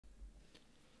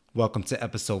Welcome to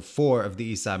episode 4 of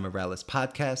the Eastside Morales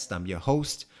Podcast. I'm your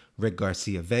host, Rick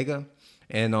Garcia Vega.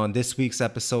 And on this week's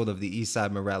episode of the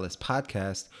Eastside Morales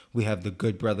Podcast, we have the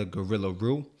good brother Guerrilla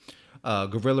Ru.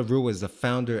 Guerrilla Ru is the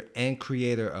founder and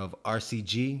creator of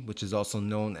RxCxG, which is also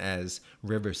known as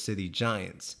River City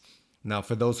Giants. Now,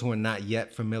 for those who are not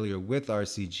yet familiar with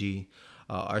RxCxG,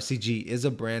 RxCxG is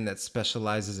a brand that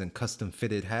specializes in custom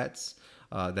fitted hats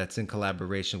that's in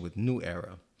collaboration with New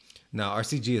Era. Now,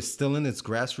 RxCxG is still in its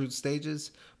grassroots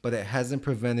stages, but it hasn't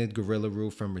prevented Guerrilla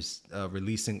Ru from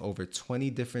releasing over 20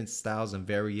 different styles and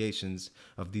variations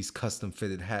of these custom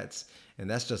fitted hats, and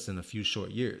that's just in a few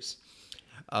short years.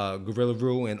 Guerrilla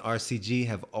Ru and RxCxG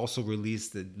have also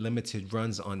released the limited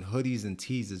runs on hoodies and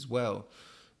tees as well,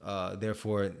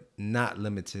 therefore not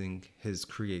limiting his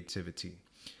creativity.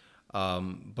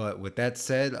 But with that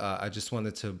said, I just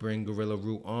wanted to bring Guerrilla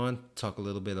Ru on, talk a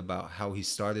little bit about how he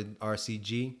started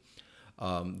RxCxG,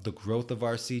 the growth of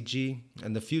RxCxG,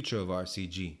 and the future of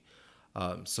RxCxG.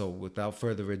 So without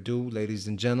further ado, ladies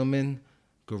and gentlemen,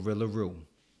 Guerrilla Ru.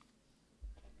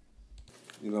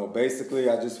 Basically,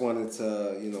 I just wanted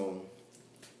to,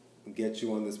 get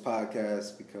you on this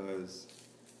podcast because,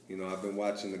 I've been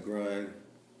watching the grind.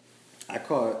 I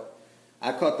caught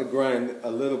the grind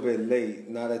a little bit late,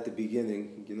 not at the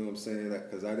beginning, you know what I'm saying?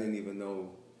 Because I didn't even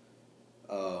know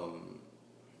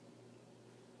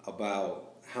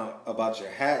about your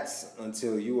hats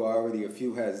until you were already a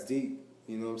few hats deep,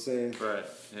 you know what I'm saying? Right,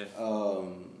 yeah.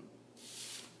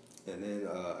 And then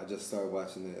I just started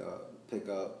watching it pick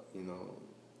up,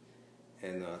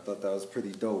 and I thought that was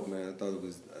pretty dope, man.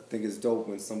 I think it's dope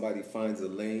when somebody finds a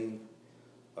lane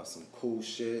of some cool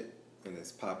shit and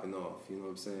it's popping off, you know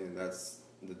what I'm saying? That's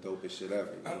the dopest shit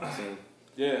ever, you know what I'm saying?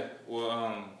 Yeah,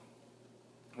 well,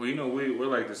 we're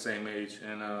like the same age,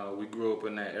 and we grew up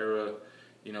in that era.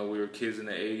 We were kids in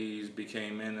the 80s,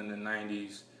 became men in the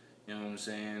 90s, you know what I'm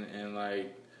saying? And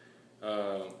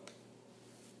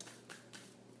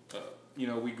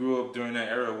we grew up during that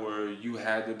era where you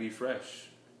had to be fresh,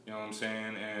 you know what I'm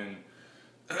saying? And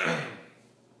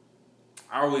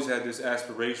I always had this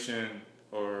aspiration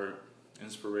or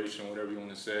inspiration, whatever you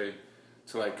want to say,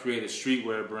 to create a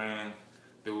streetwear brand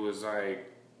that was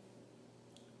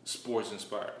sports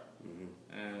inspired.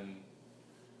 Mm-hmm. And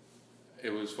it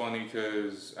was funny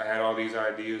because I had all these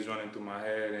ideas running through my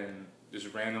head and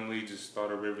just randomly just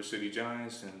thought of River City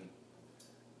Giants and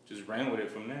just ran with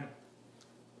it from there.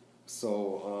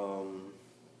 So,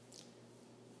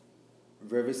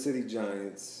 River City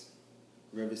Giants,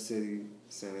 River City,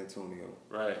 San Antonio.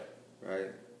 Right.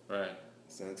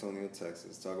 San Antonio,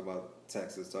 Texas. Talk about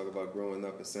Texas. Talk about growing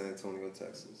up in San Antonio,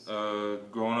 Texas.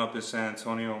 Growing up in San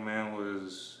Antonio, man,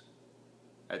 was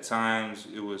at times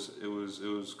it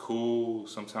was cool.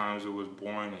 Sometimes it was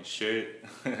boring as shit.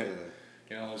 Yeah.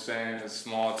 You know what I'm saying? It's a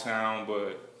small town,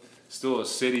 but still a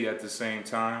city at the same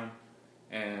time.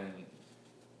 And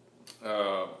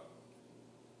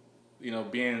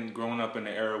growing up in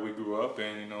the era we grew up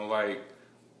in,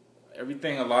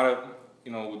 everything a lot of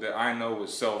that I know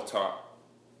was self-taught.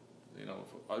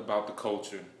 About the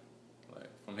culture,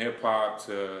 from hip hop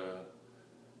to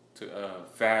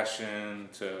fashion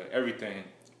to everything.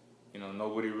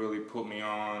 Nobody really put me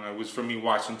on. It was for me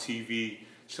watching TV,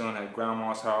 chilling at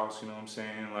grandma's house. You know what I'm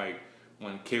saying?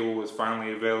 When cable was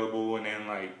finally available, and then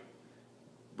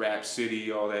Rap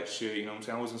City, all that shit. You know what I'm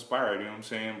saying? I was inspired. You know what I'm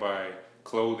saying? By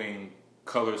clothing,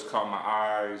 colors caught my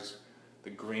eyes.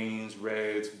 The greens,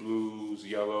 reds, blues,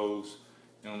 yellows.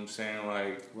 You know what I'm saying?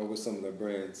 What were some of the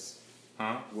brands?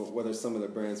 Huh? What are some of the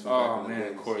brands from back in the man,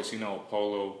 days? Of course,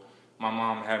 Polo. My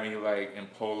mom had me in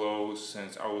polos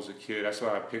since I was a kid. I still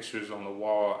have pictures on the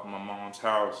wall at my mom's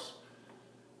house.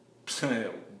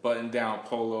 Button down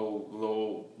polo,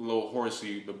 little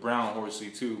horsey, the brown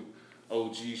horsey too,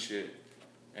 OG shit.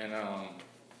 And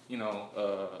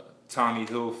Tommy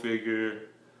Hilfiger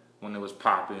when it was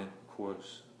popping, of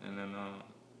course. And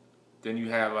then you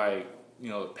have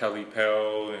Pelly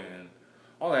Pel and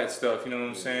all that stuff, you know what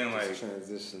I'm saying?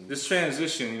 This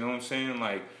transition, you know what I'm saying?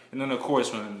 And then of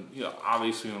course when,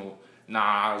 obviously,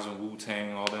 Nas and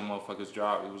Wu-Tang, all them motherfuckers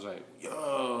dropped, it was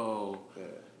yo. Yeah.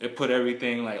 It put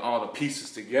everything, all the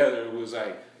pieces together. It was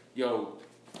yo,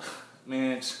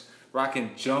 man,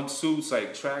 rocking jumpsuits,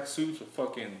 tracksuits with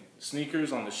fucking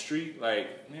sneakers on the street.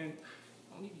 Man,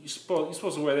 you're supposed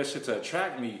to wear that shit to a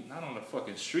track meet, not on the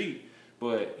fucking street.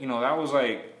 But, that was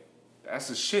that's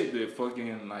the shit that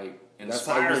fucking That's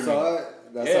how you saw it?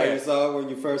 That's how you saw it when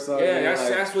you first saw it? Yeah,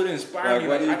 that's what inspired me.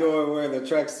 What are you doing wearing a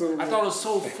tracksuit? I thought it was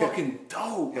so fucking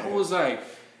dope. I was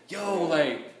yo,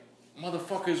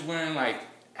 motherfuckers wearing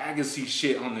Agassi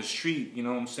shit on the street, you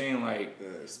know what I'm saying? Like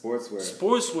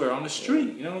sportswear on the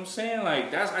street, you know what I'm saying? Like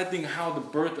that's I think how the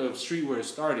birth of streetwear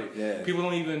started. Yeah. People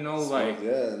don't even know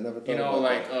never thought you know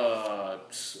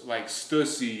about like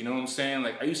Stussy, you know what I'm saying?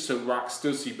 Like I used to rock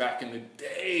Stussy back in the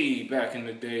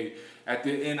day. At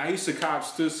the end I used to cop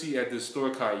Stussy at this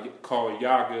store called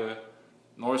Yaga,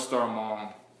 North Star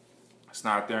Mall. It's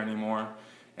not there anymore.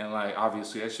 And like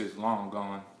obviously that shit's long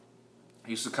gone. I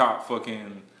used to cop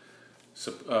fucking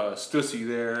Stussy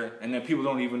there, and then people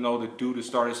don't even know the dude that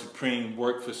started Supreme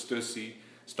worked for Stussy,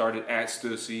 started at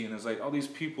Stussy, and it's like all these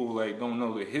people like don't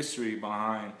know the history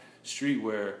behind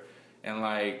streetwear, and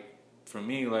like for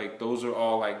me like those are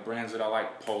all like brands that I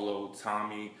like: Polo,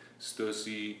 Tommy,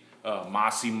 Stussy,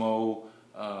 Massimo.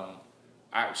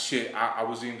 I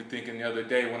was even thinking the other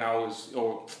day when I was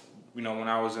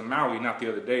in Maui, not the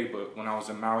other day, but when I was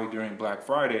in Maui during Black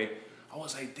Friday, I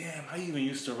was like, damn, I even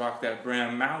used to rock that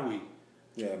brand Maui.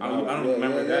 Yeah, I don't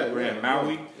remember that brand,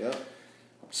 Maui. Yeah.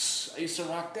 I used to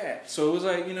rock that. So it was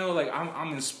like, you know, like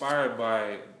I'm inspired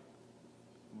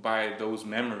by those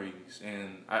memories,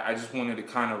 and I just wanted to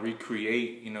kind of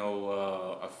recreate, you know,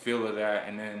 a feel of that.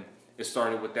 And then it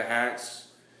started with the hats,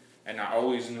 and I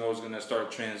always knew I was gonna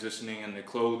start transitioning into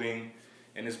clothing,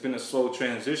 and it's been a slow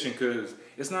transition because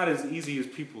it's not as easy as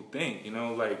people think, you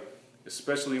know, like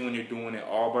especially when you're doing it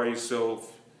all by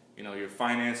yourself, you know, you're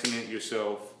financing it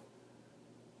yourself.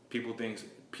 People think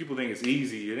it's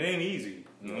easy. It ain't easy.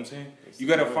 You know what I'm saying? You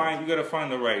gotta find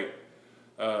the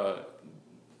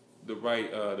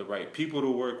right people to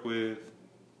work with.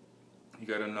 You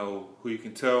gotta know who you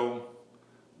can tell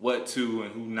what to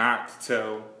and who not to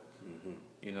tell. Mm-hmm.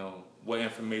 You know, what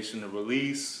information to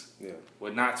release,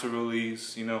 what not to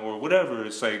release, you know, or whatever.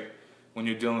 It's like when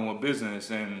you're dealing with business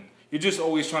and you're just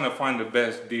always trying to find the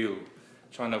best deal,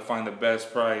 trying to find the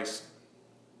best price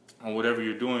on whatever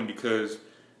you're doing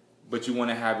but you want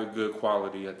to have a good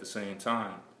quality at the same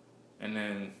time, and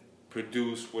then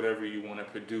produce whatever you want to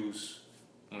produce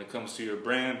when it comes to your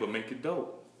brand, but make it dope. You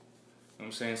know what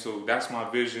I'm saying? So that's my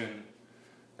vision.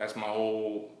 That's the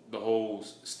whole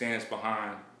stance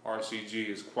behind RCG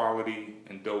is quality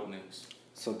and dopeness.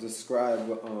 So describe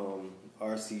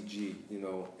RCG, you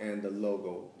know, and the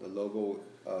logo. The logo,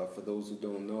 for those who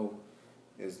don't know,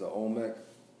 is the Olmec.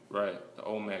 Right, the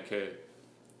Olmec head.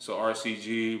 So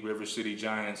RCG, River City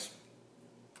Giants,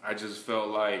 I just felt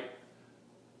like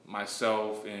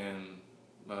myself and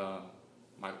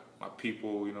my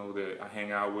people, you know, that I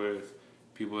hang out with,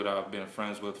 people that I've been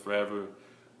friends with forever,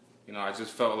 you know, I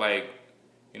just felt like,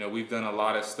 you know, we've done a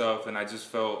lot of stuff, and I just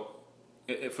felt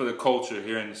for the culture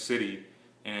here in the city.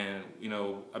 And, you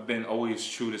know, I've been always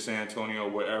true to San Antonio.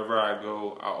 Wherever I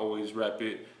go, I always rep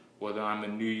it, whether I'm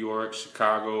in New York,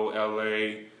 Chicago,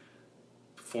 LA,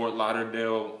 Fort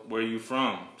Lauderdale. Where are you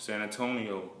from? San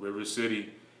Antonio, River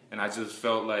City. And I just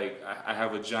felt like I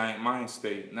have a giant mind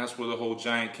state, and that's where the whole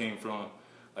giant came from.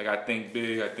 Like, I think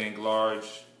big, I think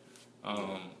large,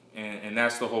 and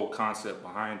that's the whole concept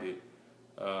behind it.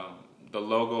 The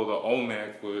logo, the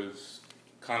Olmec, was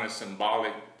kind of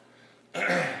symbolic.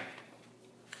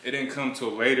 It didn't come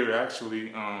till later,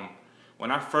 actually.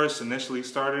 When I first initially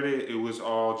started it, it was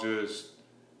all just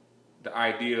the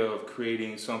idea of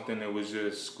creating something that was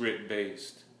just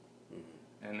script-based.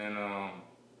 And then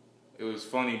it was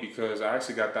funny because I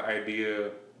actually got the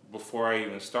idea before I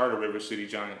even started River City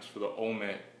Giants for the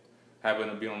Olmec.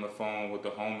 Happened to be on the phone with the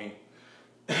homie.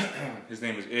 His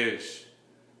name is Ish.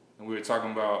 And we were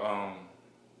talking about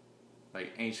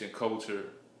like ancient culture,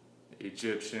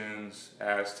 Egyptians,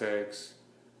 Aztecs,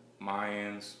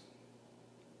 Mayans,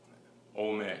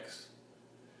 Olmecs.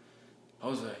 I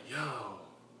was like,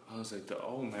 the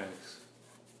Olmecs.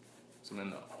 So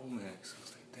then the Olmecs, I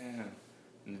was like, damn.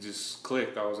 And it just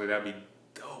clicked. I was like, that'd be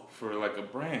dope for like a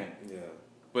brand. Yeah.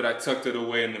 But I tucked it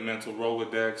away in the mental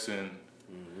Rolodex and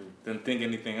didn't think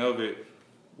anything of it.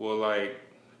 Well, like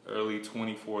early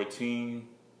 2014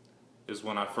 is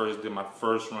when I first did my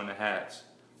first run of hats.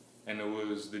 And it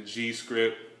was the G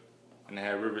script, and it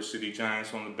had River City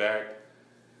Giants on the back.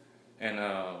 And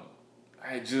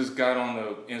I just got on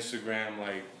the Instagram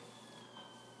like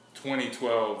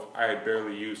 2012. I had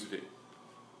barely used it.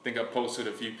 I think I posted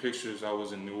a few pictures. I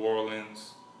was in New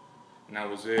Orleans, and that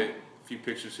was it. A few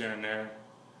pictures here and there.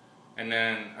 And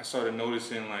then I started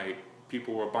noticing like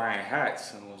people were buying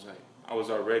hats, and I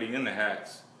was already in the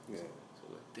hats. Yeah. So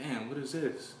like, damn, what is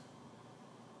this?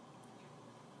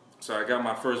 So I got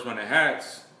my first run of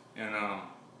hats, and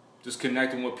just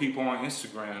connecting with people on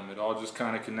Instagram. It all just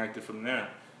kind of connected from there.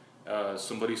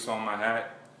 Somebody saw my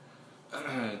hat.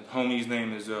 Homie's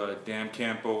name is Dan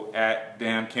Campo, at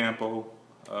Dan Campo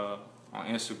on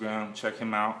Instagram. Check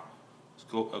him out.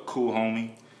 A cool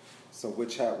homie. So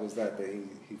which hat was that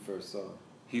he first saw?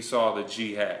 He saw the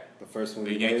G hat. The first one.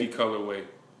 The Yankee colorway.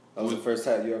 That was the first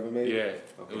hat you ever made? Yeah.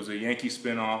 Okay. It was a Yankee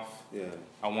spinoff. Yeah.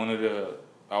 I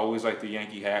always liked the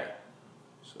Yankee hat.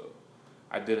 So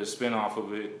I did a spinoff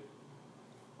of it.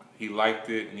 He liked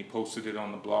it and he posted it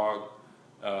on the blog,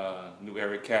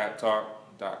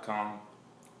 NewEraCatTalk.com.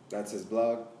 That's his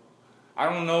blog? I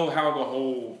don't know how the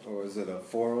whole... Or is it a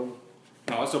forum?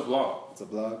 No, it's a blog. It's a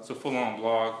blog? It's a full-on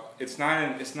blog. It's not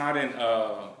in,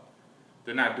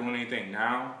 they're not doing anything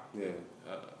now. Yeah.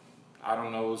 I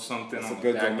don't know, something That's on a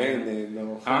good the back domain end. name,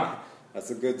 though. Huh? That's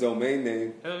a good domain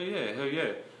name. Hell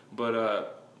yeah. But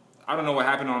I don't know what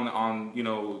happened on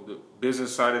the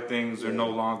business side of things. They're no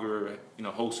longer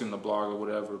hosting the blog or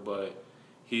whatever. But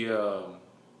he was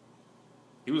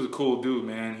a cool dude,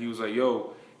 man. He was like,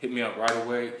 yo, hit me up right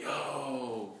away.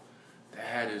 Yo, that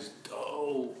hat is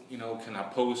dope. Can I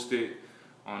post it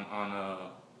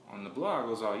on the blog? I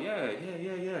was like,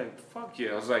 yeah. Fuck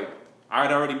yeah. I was like,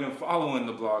 I'd already been following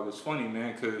the blog. It's funny,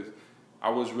 man, because I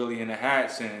was really into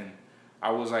hats and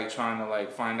I was like trying to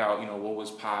like find out, what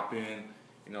was popping,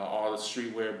 all the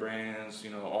streetwear brands,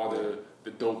 all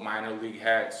the dope minor league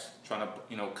hats, trying to,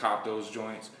 cop those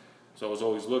joints. So I was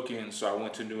always looking. So I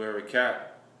went to New Era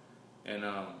Cat and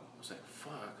I was like,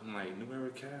 fuck. I'm like, New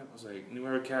Era Cat? I was like,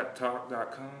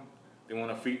 NewEraCatTalk.com. They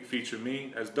want to feature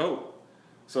me? That's dope.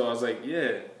 So I was like,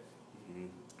 yeah. Mm-hmm.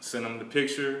 Sent them the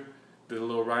picture, did a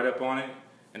little write up on it,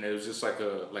 and it was just like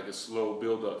a slow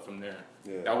build up from there.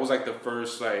 Yeah. That was like the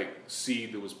first like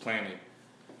seed that was planted.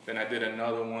 Then I did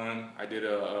another one. I did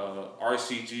a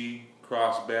RxCxG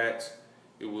cross bats.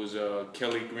 It was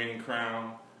Kelly Green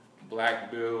Crown,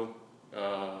 black bill,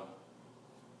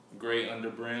 gray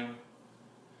underbrim,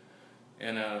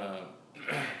 and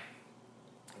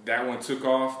that one took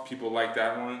off. People liked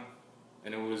that one.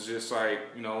 And it was just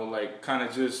like, kind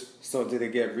of just... So did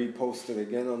it get reposted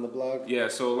again on the blog? Yeah,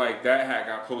 so like that hat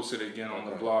got posted again on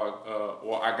the blog.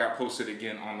 I got posted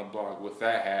again on the blog with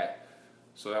that hat.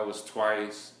 So that was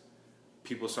twice.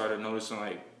 People started noticing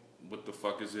like, what the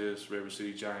fuck is this? River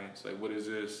City Giants. Like, what is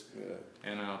this? Yeah.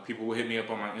 And people would hit me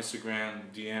up on my Instagram,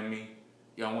 DM me.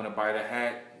 Yo, I want to buy the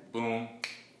hat. Boom.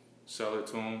 Sell it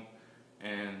to them.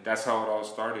 And that's how it all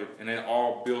started. And it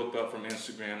all built up from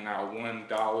Instagram. Now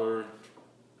 $1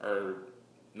 or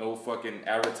no fucking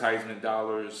advertisement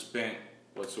dollars spent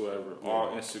whatsoever. Yeah.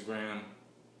 All Instagram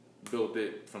built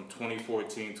it from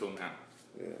 2014 till now.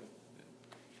 Yeah.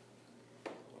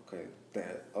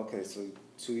 Okay, so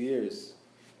 2 years.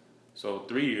 So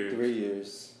 3 years. 3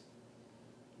 years.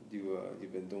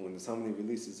 You've been doing this. How many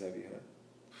releases have you had?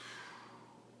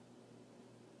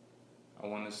 I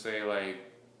want to say like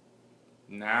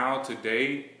now to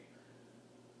date,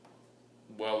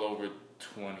 well over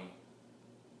 20.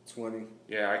 20.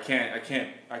 Yeah, I can't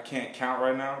count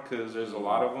right now because there's a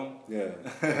lot of them. Yeah.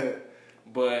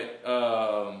 But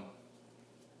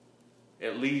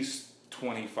at least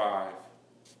 25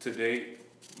 to date,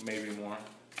 maybe more.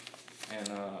 And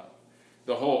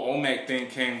the whole Olmec thing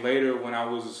came later when I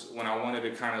wanted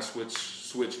to kind of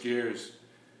switch gears.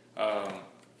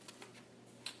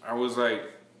 I was like,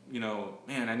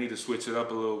 man, I need to switch it up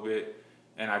a little bit.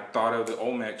 And I thought of the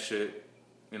Olmec shit.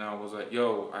 I was like,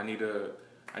 yo, I need to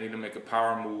make a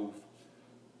power move.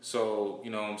 So,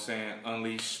 what I'm saying,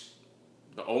 unleash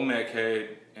the Olmec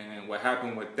head. And what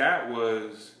happened with that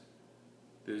was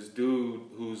this dude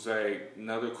who's like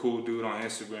another cool dude on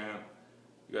Instagram.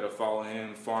 You gotta follow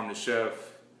him, Farm the Chef.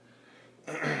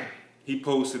 He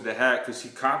posted the hat because he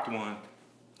copped one.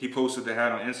 He posted the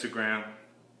hat on Instagram.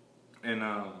 And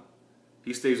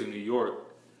he stays in New York.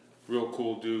 Real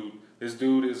cool dude. This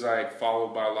dude is like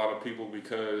followed by a lot of people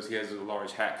because he has a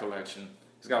large hat collection.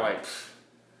 He's got like,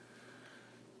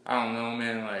 I don't know,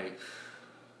 man, like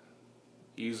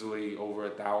easily over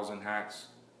 1,000 hats.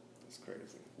 That's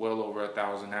crazy. Well over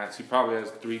 1,000 hats. He probably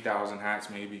has 3,000 hats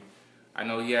maybe. I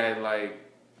know he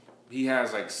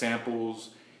has like samples.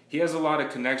 He has a lot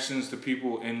of connections to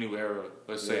people in New Era.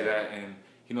 Let's say that, and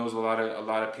he knows a lot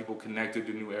of people connected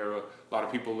to New Era. A lot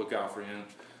of people look out for him.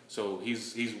 So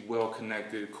he's well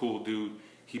connected, cool dude.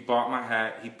 He bought my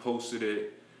hat. He posted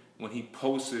it. When he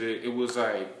posted it, it was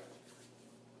like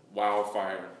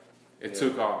wildfire. It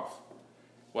took off.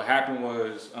 What happened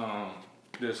was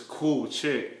this cool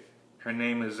chick. Her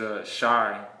name is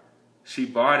Shy. She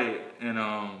bought it and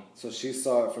So she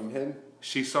saw it from him?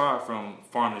 She saw it from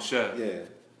Farm the Chef. Yeah.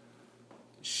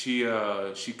 She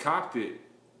copped it.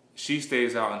 She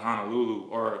stays out in Honolulu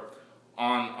or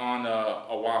on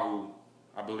Oahu,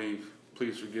 I believe.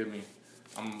 Please forgive me.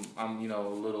 I'm a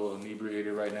little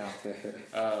inebriated right now.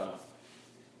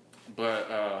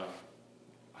 But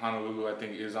Honolulu, I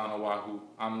think, is on Oahu.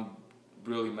 I'm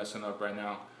really messing up right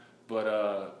now.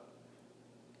 But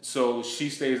so she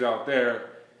stays out there,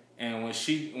 and when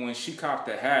she copped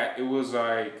the hat, it was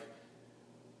like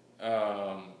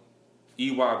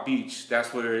Iwa Beach.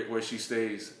 That's where she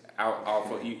stays out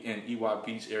off of in Iwa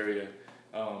Beach area.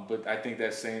 But I think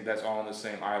that's all on the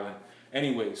same island.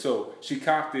 Anyway, so she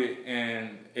copped it,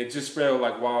 and it just spread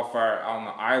like wildfire on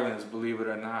the islands, believe it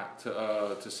or not,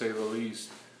 to say the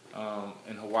least,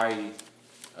 in Hawaii.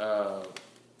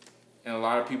 And a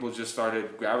lot of people just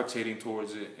started gravitating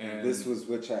towards it. And this was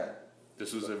which hat?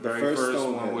 This was the very first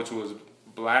one, which was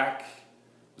black.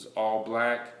 It was all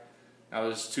black. Now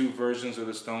there's two versions of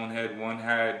the stone head. One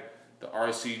had the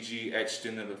RxCxG etched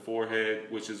into the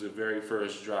forehead, which is the very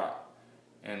first drop.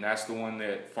 And that's the one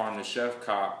that Farm the Chef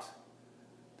copped.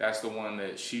 That's the one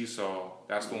that she saw.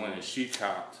 That's the one that she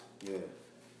copped. Yeah.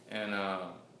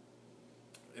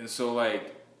 And so,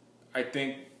 like, I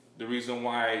think the reason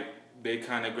why they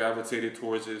kind of gravitated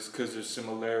towards it is because there's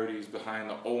similarities behind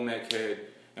the Olmec head.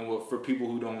 And for people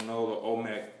who don't know, the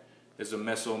Olmec is a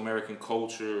Mesoamerican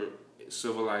culture,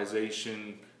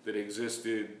 civilization that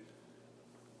existed.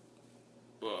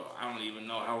 Well, I don't even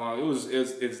know how long.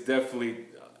 It's definitely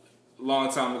a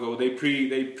long time ago. They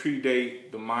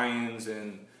predate the Mayans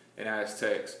and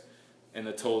Aztecs and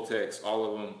the Toltecs, all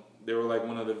of them. They were like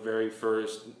one of the very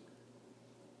first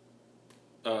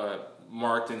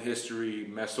marked in history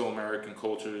Mesoamerican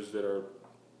cultures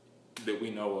that we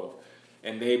know of.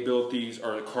 And they built these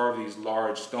or carved these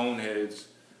large stone heads,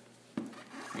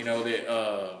 you know,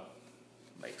 that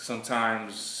like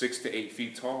sometimes 6 to 8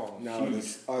 feet tall. Now,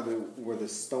 were the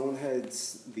stone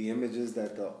heads the images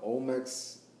that the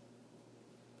Olmecs,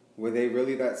 were they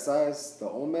really that size, the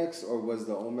Olmecs, or was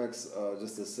the Olmecs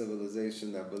just a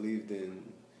civilization that believed in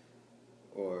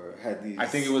or had these? I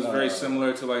think it was very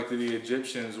similar to like the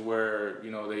Egyptians, where,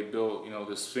 you know, they built, you know,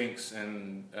 the Sphinx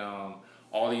and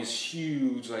all these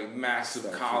huge, like,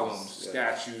 massive columns,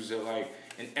 statues that, like,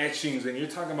 and etchings, and you're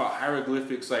talking about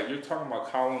hieroglyphics, like, you're talking about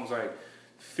columns like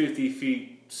 50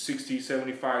 feet, 60,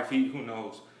 75 feet, who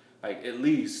knows, like, at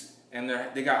least, and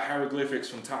they got hieroglyphics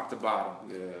from top to bottom.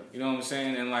 Yeah. You know what I'm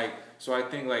saying? And, like, so I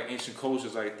think, like, ancient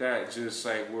cultures like that just,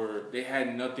 like, they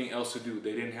had nothing else to do.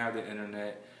 They didn't have the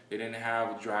internet. They didn't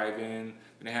have drive-in.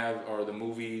 They didn't have, or the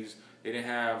movies. They didn't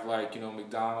have, like, you know,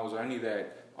 McDonald's or any of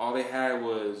that. All they had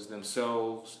was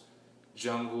themselves,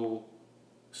 jungle,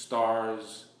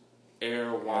 stars,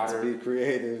 air, water. To be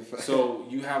creative. So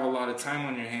you have a lot of time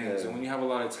on your hands, and when you have a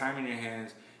lot of time on your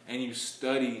hands, and you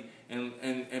study,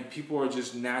 and people are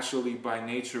just naturally by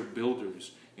nature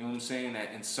builders. You know what I'm saying?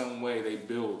 That in some way they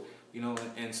build. You know,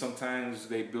 and sometimes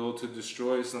they build to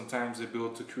destroy, sometimes they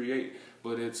build to create.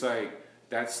 But it's like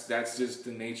that's just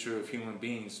the nature of human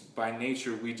beings. By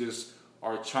nature, we just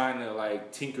are trying to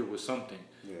like tinker with something.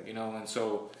 Yeah. You know, and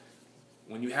so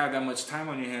when you have that much time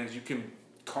on your hands, you can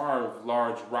carve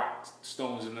large rock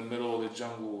stones in the middle of the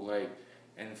jungle, like,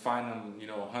 and find them, you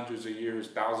know, hundreds of years,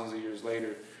 thousands of years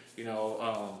later, you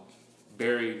know,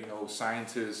 buried, you know,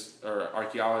 scientists or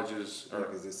archaeologists.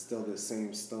 Because it's still the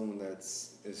same stone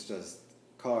it's just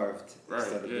carved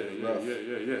instead of being rough.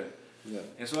 Yeah.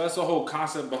 And so that's the whole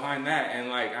concept behind that. And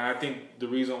like, I think the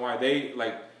reason why they,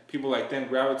 like, people like them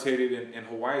gravitated in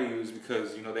Hawaii is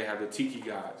because, you know, they have the tiki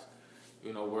gods,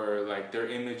 you know, where like their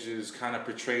image is kind of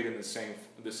portrayed in the same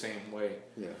way.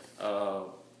 Yeah.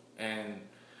 And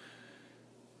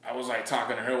I was like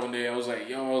talking to her one day. I was like,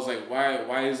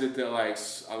 why is it that like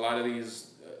a lot of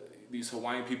these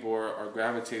Hawaiian people are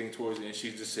gravitating towards it? And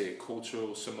she just said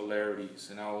cultural similarities.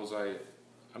 And I was like,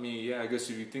 I mean, yeah, I guess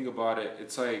if you think about it,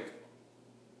 it's like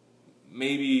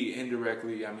maybe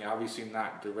indirectly. I mean, obviously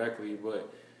not directly,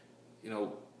 but you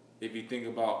know, if you think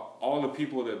about all the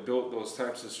people that built those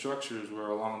types of structures were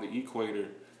along the equator,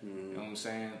 you know what I'm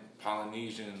saying?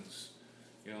 Polynesians,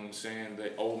 you know what I'm saying? The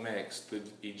Olmecs, the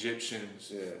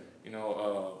Egyptians, you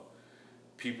know,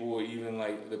 people even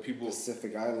like the people...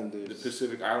 Pacific Islanders. The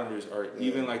Pacific Islanders, or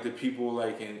even like the people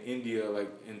like in India, like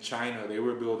in China, they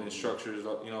were building structures,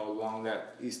 you know, along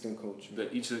that... Eastern culture.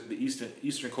 The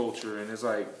Eastern culture, and it's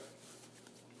like...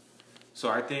 So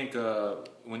I think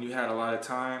when you had a lot of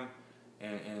time,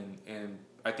 and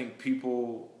I think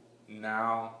people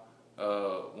now,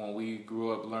 when we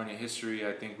grew up learning history,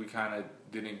 I think we kind of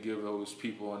didn't give those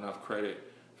people enough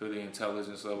credit for the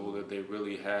intelligence level that they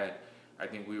really had. I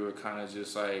think we were kind of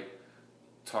just like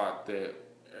taught that,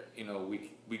 you know,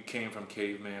 we came from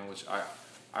caveman, which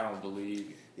I don't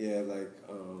believe. Yeah, like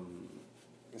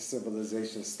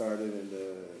civilization started in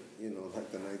the, you know,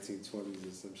 like the 1920s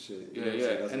or some shit.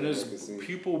 Yeah. And there's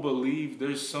people believe,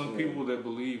 there's some people that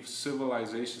believe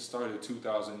civilization started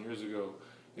 2,000 years ago.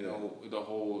 you know, the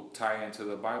whole tie into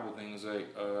the Bible thing is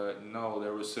like, no,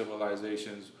 there were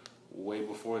civilizations way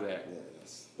before that. Yeah,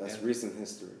 that's recent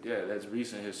history. Yeah, that's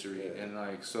recent history. Yeah. And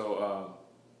like, so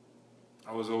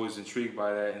I was always intrigued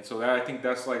by that. And so that, I think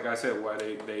that's, like I said, why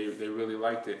they really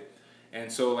liked it.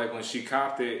 And so like when she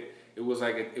copped it, it was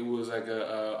like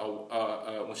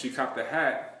when she copped the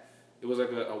hat, it was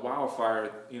like a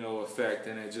wildfire, you know, effect,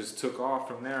 and it just took off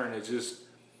from there. And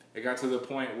it got to the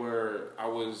point where I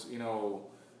was, you know,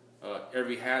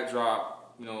 every hat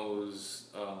drop, you know,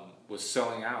 was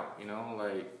selling out, you know,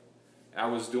 like I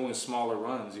was doing smaller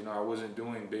runs, you know, I wasn't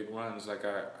doing big runs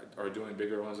or doing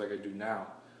bigger runs like I do now,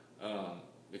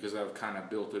 because I've kind of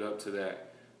built it up to that.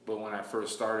 But when I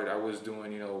first started, I was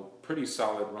doing, you know, pretty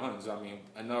solid runs. I mean,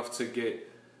 enough to get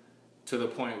to the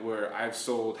point where I've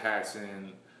sold hats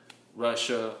in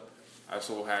Russia, I've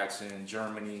sold hats in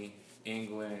Germany,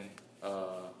 England,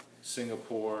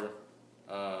 Singapore,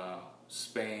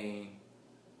 Spain,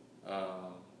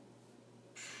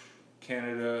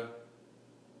 Canada.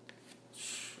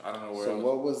 I don't know where else. So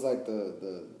what was like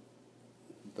the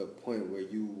point where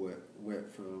you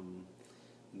went from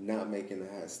not making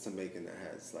the hats to making the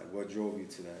hats? Like, what drove you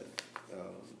to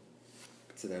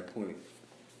that point?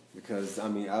 Because I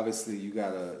mean, obviously you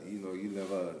gotta, you know, you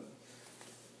live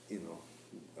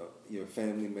you're a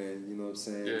family man, you know what I'm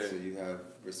saying? Yeah. So you have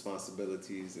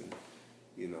responsibilities, and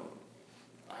you know.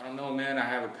 I don't know, man. I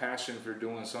have a passion for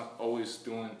doing always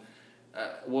doing.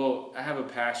 Well, I have a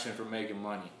passion for making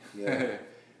money. Yeah.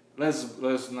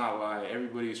 Let's not lie.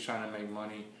 Everybody's trying to make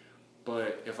money,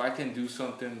 but if I can do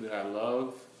something that I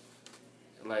love,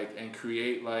 like, and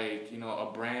create, like, you know,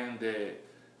 a brand that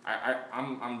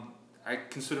I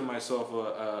consider myself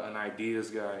an ideas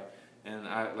guy, and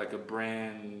I like a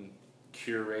brand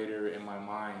curator in my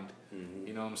mind. Mm-hmm.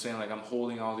 You know what I'm saying? Like, I'm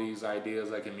holding all these ideas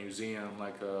like a museum,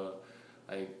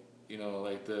 you know,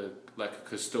 like a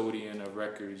custodian of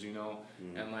records, you know?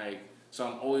 Mm-hmm. And like, so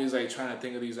I'm always like trying to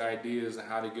think of these ideas and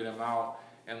how to get them out.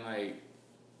 And like,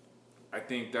 I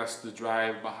think that's the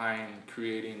drive behind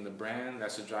creating the brand.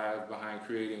 That's the drive behind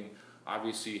creating,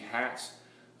 obviously, hats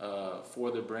for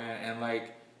the brand. And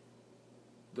like,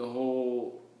 the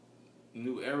whole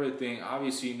New Era thing,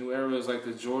 obviously New Era is like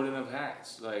the Jordan of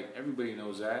hats. Like, everybody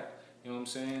knows that. You know what I'm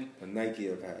saying? A Nike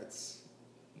of hats.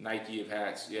 Nike of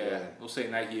hats, yeah. We'll say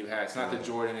Nike of hats, not the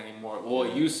Jordan anymore. Well,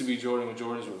 it used to be Jordan when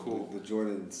Jordans were cool. The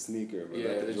Jordan sneaker, but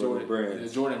yeah, the Jordan brand. The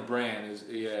Jordan brand is,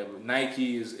 yeah. But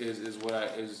Nike is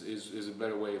a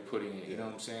better way of putting it. You know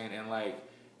what I'm saying? And like,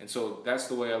 and so that's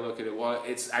the way I look at it. Well,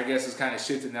 I guess it's kind of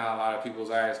shifted now in a lot of people's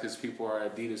eyes because people are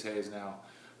Adidas heads now.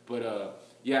 But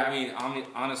yeah, I mean,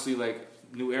 honestly, like,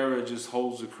 New Era just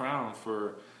holds the crown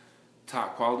for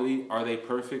top quality. Are they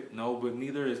perfect? No, but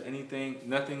neither is anything.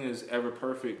 Nothing is ever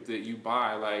perfect that you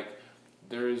buy. Like,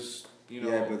 there's, you know.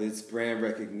 Yeah, but it's brand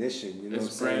recognition. You know what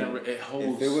I'm saying? It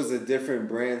holds. If it was a different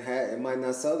brand hat, it might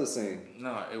not sell the same.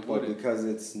 No, it wouldn't. But because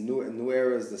it's New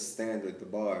Era is the standard, the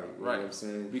bar. You know what I'm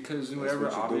saying? Because New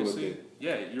Era, obviously.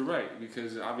 Yeah, you're right.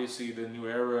 Because obviously the New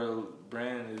Era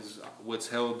brand is what's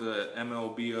held the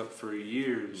MLB up for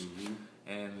years. Mm-hmm.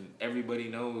 And everybody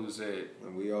knows that.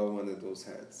 And we all wanted those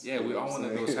hats. Yeah, we all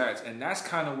wanted those hats. And that's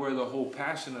kind of where the whole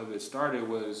passion of it started.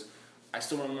 Was I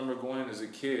still remember going as a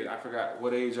kid. I forgot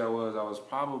what age I was. I was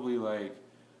probably like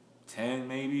 10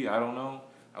 maybe. I don't know.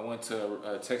 I went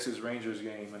to a Texas Rangers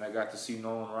game and I got to see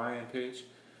Nolan Ryan pitch.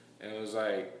 And it was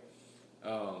like,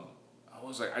 I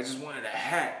just wanted a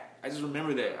hat. I just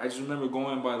remember that. I just remember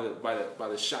going by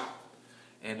the shop.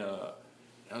 And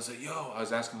I was like, yo, I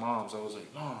was asking moms. I was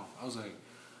like, Mom, I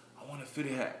want a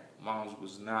fitted hat. Moms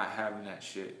was not having that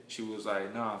shit. She was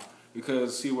like, nah.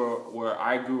 Because, see, where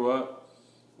I grew up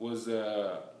was,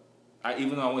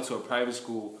 even though I went to a private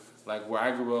school, like, where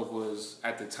I grew up was,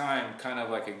 at the time, kind of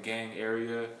like a gang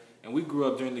area. And we grew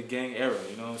up during the gang era,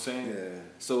 you know what I'm saying? Yeah.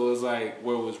 So it was like,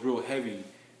 where it was real heavy.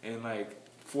 And, like,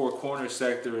 Four Corner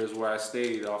sector is where I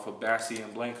stayed, off of Bassi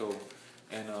and Blanco.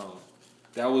 And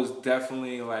that was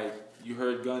definitely, like, you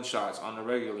heard gunshots on the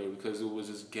regular because it was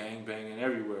just gang banging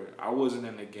everywhere. I wasn't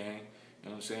in the gang, you know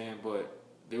what I'm saying? But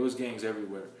there was gangs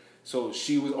everywhere. So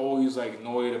she was always, like,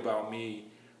 annoyed about me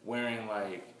wearing,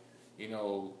 like, you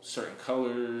know, certain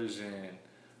colors and,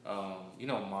 you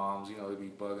know, moms, you know, they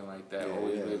be bugging like that,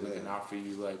 always looking out for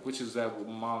you, like, which is that what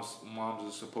moms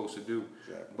are supposed to do.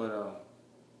 Exactly. But,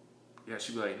 yeah,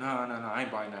 she'd be like, no, I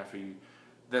ain't buying that for you.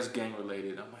 That's gang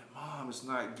related. I'm like, Mom, it's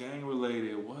not gang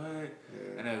related. What?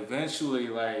 Yeah. And eventually,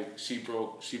 like, she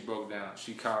broke down.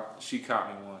 She caught me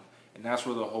one, and that's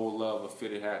where the whole love of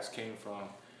fitted hats came from.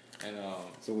 And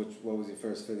so what was your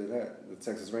first fitted hat? The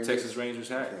Texas Rangers? Texas Rangers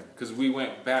hat. Because we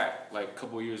went back like a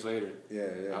couple of years later.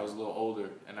 Yeah. I was a little older,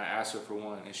 and I asked her for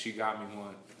one, and she got me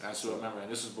one. And I still remember.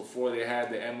 And this was before they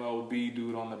had the MLB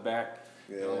dude on the back.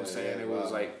 You know what I'm saying? It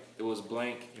was like, it was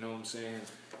blank, you know what I'm saying?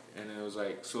 And it was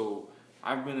like, so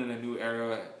I've been in a new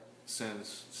era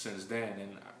since then.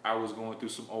 And I was going through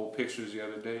some old pictures the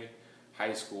other day,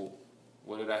 high school.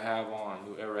 What did I have on?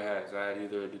 New era hats. I had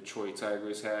either a Detroit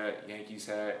Tigers hat, Yankees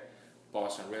hat,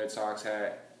 Boston Red Sox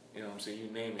hat, you know what I'm saying? You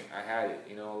name it, I had it,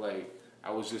 you know, like,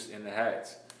 I was just in the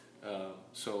hats.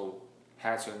 So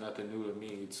hats are nothing new to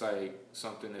me. It's like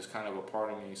something that's kind of a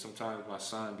part of me. Sometimes my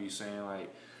son be saying like,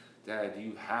 Dad, do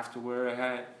you have to wear a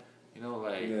hat? You know,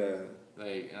 like,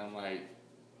 and I'm like,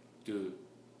 dude,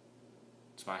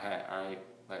 it's my hat, all right?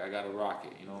 Like, I gotta rock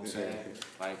it, you know what I'm saying?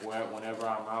 Like, whenever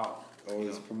I'm out.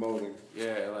 Always promoting.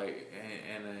 Yeah, like,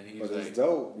 and then he's but like. It's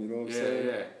dope, you know what I'm saying?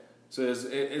 Yeah. So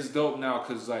it's dope now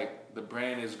because, like, the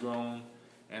brand has grown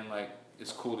and, like,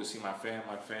 it's cool to see my fam's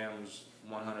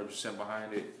 100%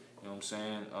 behind it, you know what I'm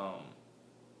saying?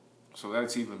 So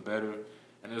that's even better.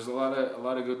 And there's a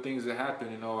lot of good things that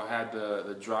happen. You know, I had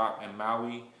the drop in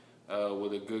Maui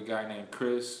with a good guy named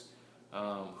Chris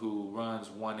who runs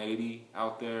 180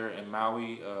 out there in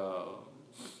Maui.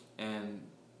 And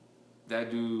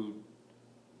that dude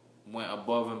went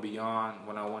above and beyond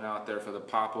when I went out there for the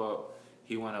pop-up.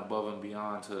 He went above and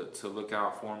beyond to look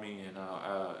out for me. And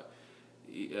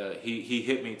he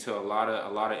hit me to a lot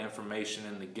of information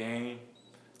in the game.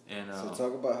 And, so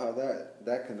talk about how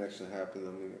that connection happened.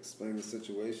 I mean, explain the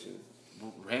situation.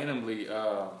 Randomly,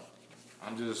 I'm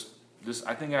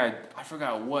I think I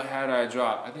forgot what hat I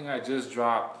dropped. I think I just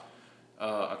dropped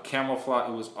a camouflage.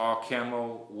 It was all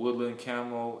camo, woodland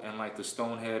camo, and like the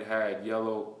stonehead had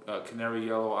yellow, canary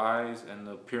yellow eyes, and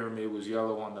the pyramid was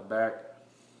yellow on the back.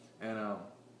 And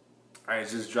I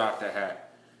just dropped that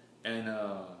hat, and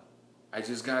I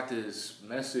just got this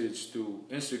message through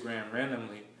Instagram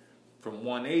randomly from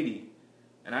 180,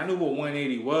 and I knew what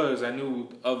 180 was. I knew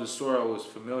of the store. I was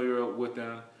familiar with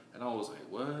them, and I was like,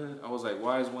 what? I was like,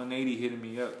 why is 180 hitting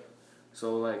me up?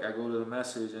 So like I go to the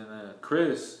message, and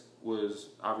Chris was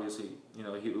obviously, you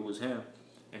know, it was him,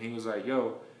 and he was like,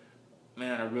 yo,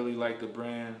 man, I really like the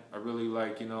brand. I really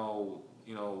like, you know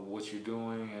what you're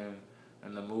doing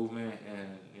and the movement,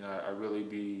 and you know, I really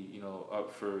be, you know,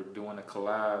 up for doing a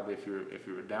collab if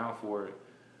you're down for it.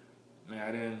 Man,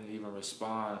 I didn't even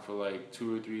respond for like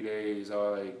 2 or 3 days.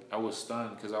 I was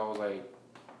stunned because I was like,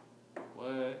 what?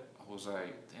 I was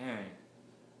like, dang,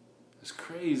 it's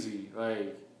crazy.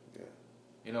 Like,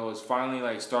 you know, it's finally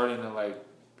like starting to like,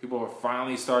 people are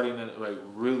finally starting to like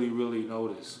really, really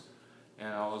notice. And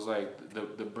I was like,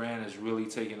 the brand is really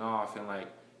taking off. And like,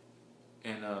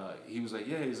 he was like,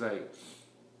 yeah, he's like,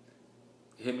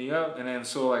 hit me up. And then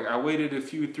so like I waited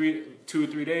 2 or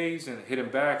 3 days and hit him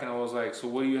back, and I was like, so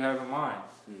what do you have in mind?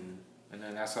 And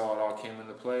then that's how it all came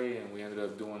into play, and we ended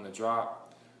up doing the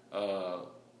drop.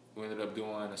 We ended up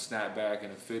doing a snapback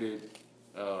and a fitted.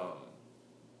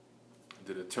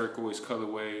 Did a turquoise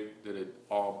colorway, did an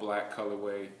all black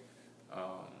colorway,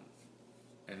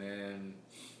 and then,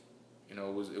 you know,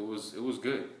 it was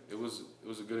good. It was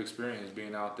a good experience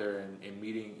being out there and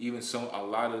meeting even a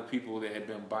lot of the people that had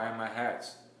been buying my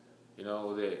hats, you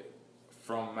know, that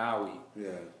from Maui.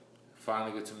 Yeah.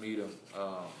 Finally get to meet them,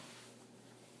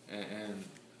 and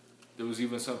there was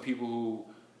even some people who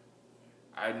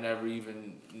I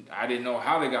didn't know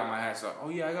how they got my hats. Like, oh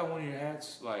yeah, I got one of your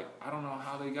hats. Like, I don't know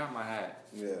how they got my hat.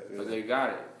 Yeah. But they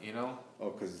got it, you know.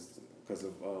 Oh, because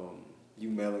of you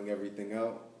mailing everything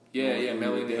out. Yeah,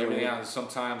 mailing everything out.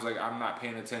 Sometimes like I'm not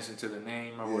paying attention to the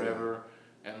name or whatever,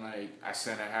 and like I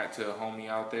sent a hat to a homie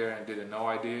out there and didn't know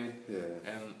I did.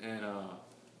 Yeah. And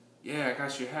yeah, I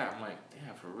got your hat. I'm like,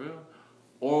 damn, for real?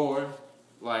 Or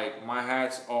like my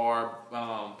hats are,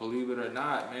 believe it or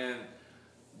not, man,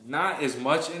 not as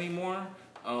much anymore.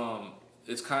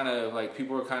 It's kind of like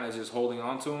people are kind of just holding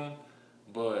on to them,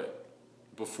 but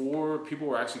before people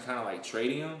were actually kind of like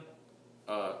trading them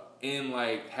in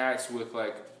like hats with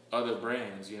like other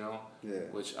brands, you know. Yeah.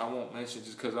 Which I won't mention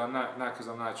just because I'm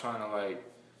not trying to like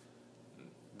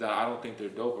that. I don't think they're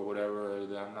dope or whatever. Or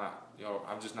that I'm not, you know,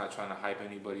 I'm just not trying to hype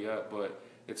anybody up. But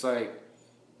it's like,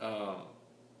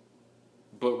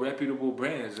 but reputable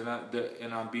brands,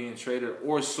 and I'm being traded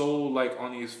or sold like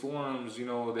on these forums, you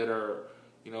know, that are,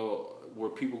 you know, where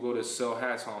people go to sell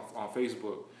hats on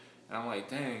Facebook, and I'm like,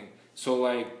 dang. So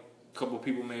like a couple of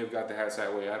people may have got the hats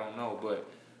that way. I don't know, but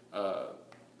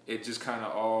it just kind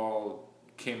of all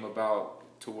came about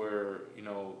to where, you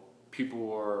know,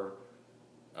 people are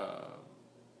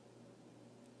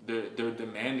they're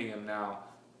demanding them now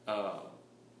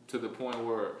to the point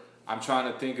where I'm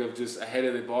trying to think of just ahead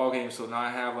of the ball game. So now I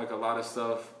have like a lot of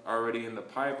stuff already in the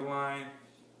pipeline.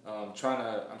 I'm trying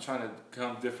to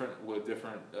come different with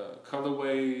different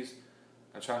colorways.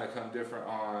 I'm trying to come different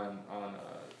on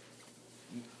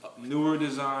newer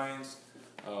designs.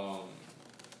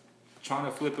 Trying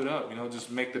to flip it up, you know,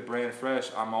 just make the brand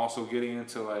fresh. I'm also getting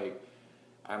into like,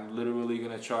 I'm literally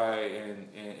gonna try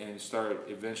and start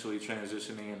eventually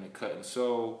transitioning into cut and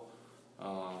sew,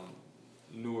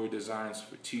 newer designs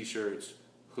for t-shirts,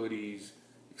 hoodies,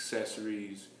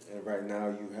 accessories. And right now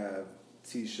you have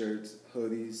t-shirts,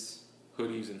 hoodies,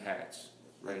 and hats.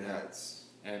 Right, hats.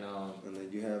 And then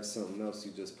you have something else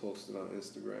you just posted on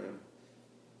Instagram.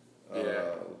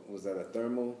 Yeah. Was that a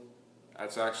thermal?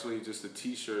 That's actually just a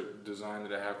t-shirt design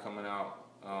that I have coming out.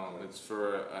 It's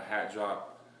for a hat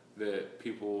drop that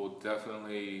people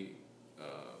definitely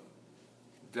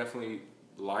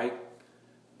like.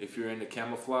 If you're into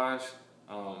camouflage,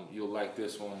 you'll like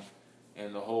this one.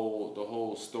 And the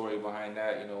whole story behind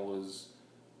that, you know, was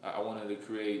I wanted to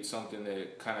create something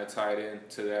that kind of tied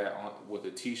into that with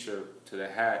a t-shirt to the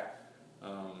hat.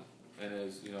 And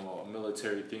there's, you know, a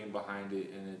military theme behind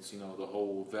it, and it's, you know, the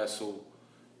whole vessel,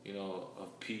 you know,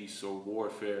 of peace or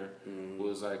warfare.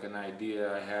 Was like an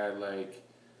idea I had, like,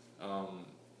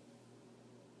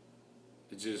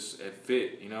 it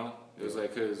fit, you know. It was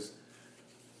like, cause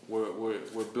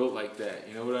we're built like that,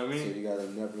 you know what I mean? So you got a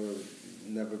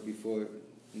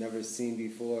never seen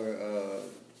before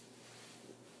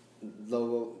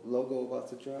logo about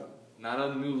to drop. Not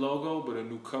a new logo, but a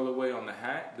new colorway on the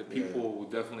hat that people will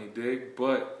definitely dig.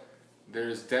 But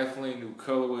there's definitely new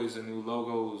colorways and new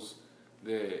logos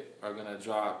that are gonna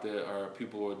drop that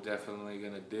people are definitely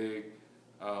gonna dig.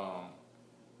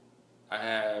 I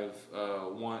have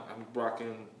one. I'm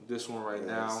rocking this one right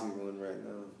now. I see one right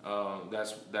now.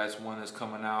 That's one that's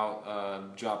coming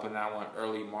out. Dropping that one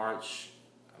early March.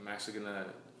 I'm actually gonna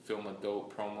film a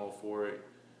dope promo for it.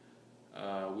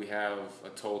 We have a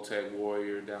Toltec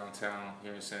Warrior downtown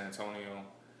here in San Antonio,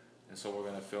 and so we're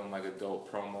gonna film like a dope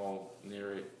promo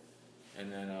near it,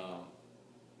 and then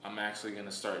I'm actually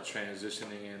gonna start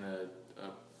transitioning in a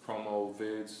promo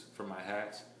vids for my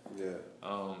hats. Yeah.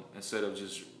 Instead of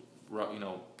just, you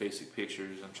know, basic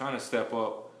pictures. I'm trying to step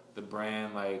up the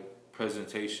brand like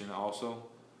presentation also,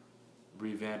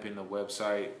 revamping the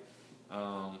website,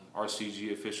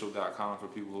 RxCxGofficial.com for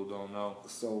people who don't know.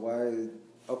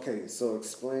 So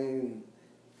explain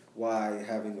why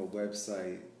having a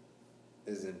website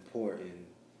is important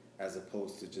as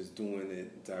opposed to just doing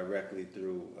it directly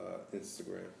through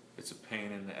Instagram. It's a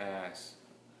pain in the ass.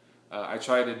 I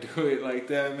try to do it like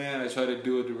that, man. I try to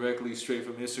do it directly straight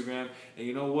from Instagram. And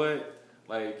you know what?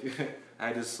 Like, I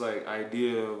had this like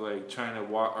idea of like trying to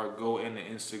walk or go into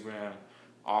Instagram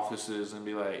offices and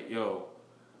be like, yo,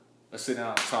 let's sit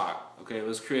down and talk. Okay,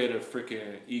 let's create a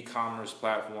freaking e-commerce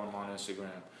platform on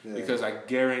Instagram. Yeah. Because I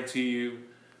guarantee you,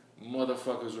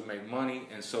 motherfuckers would make money,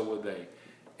 and so would they.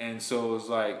 And so it's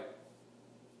like,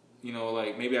 you know,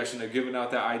 like maybe I shouldn't have given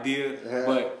out that idea,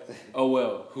 but oh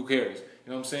well, who cares? You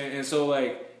know what I'm saying? And so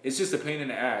like, it's just a pain in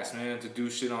the ass, man, to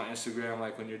do shit on Instagram,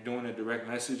 like when you're doing a direct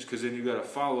message, because then you gotta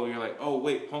follow. You're like, oh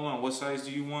wait, hold on, what size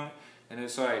do you want? And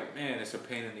it's like, man, it's a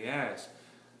pain in the ass.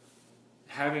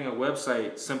 Having a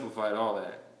website simplified all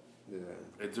that. Yeah.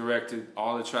 It directed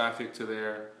all the traffic to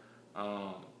there,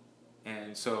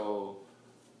 and so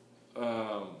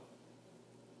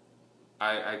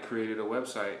I created a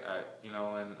website.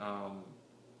 And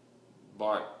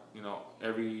bought, you know,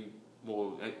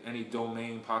 any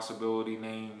domain possibility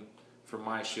name for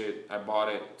my shit. I bought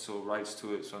it, so rights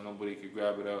to it, so nobody could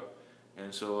grab it up,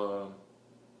 and so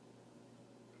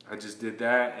I just did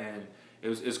that, and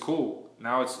it's cool.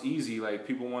 Now it's easy. Like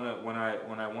people when I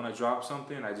want to drop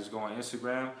something, I just go on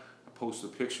Instagram, I post a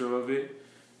picture of it,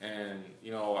 and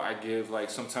you know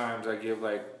sometimes I give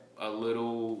like a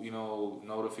little, you know,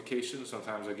 notification.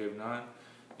 Sometimes I give none,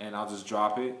 and I'll just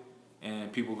drop it,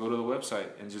 and people go to the website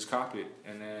and just copy it,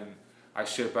 and then I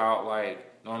ship out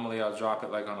like normally I'll drop it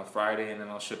like on a Friday, and then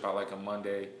I'll ship out like a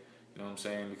Monday. You know what I'm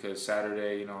saying? Because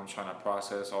Saturday, you know, I'm trying to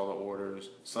process all the orders.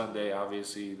 Sunday,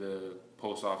 obviously, the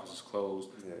post office is closed.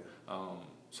 Yeah.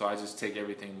 So I just take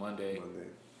everything Monday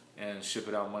and ship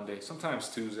it out Monday. Sometimes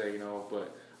Tuesday, you know,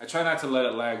 but I try not to let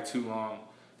it lag too long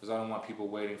because I don't want people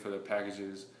waiting for their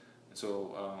packages. And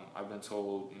so I've been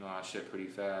told, you know, I ship pretty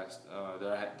fast.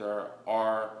 There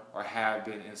are or have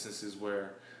been instances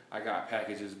where I got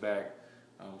packages back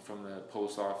from the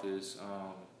post office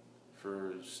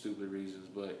for stupid reasons,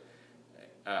 but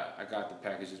I got the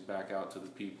packages back out to the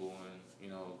people, and you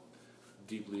know,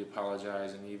 deeply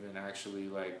apologized, and even actually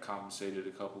like compensated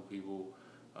a couple people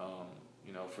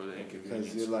for the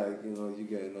inconvenience. Because you're like, you're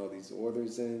getting all these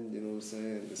orders in, you know what I'm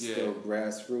saying? It's still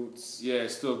grassroots. Yeah,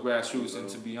 it's still grassroots. And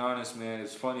to be honest, man,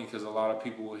 it's funny because a lot of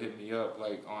people will hit me up,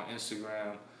 like on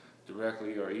Instagram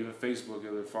directly or even Facebook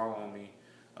if they're following me.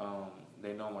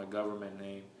 They know my government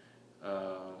name.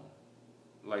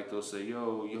 Like they'll say,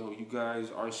 yo, you guys,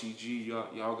 RxCxG,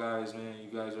 y'all guys, man,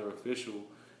 you guys are official.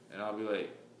 And I'll be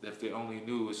like, if they only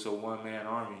knew it's a one-man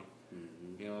army.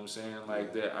 You know what I'm saying?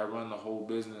 Like that, I run the whole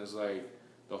business, like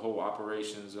the whole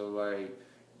operations of like,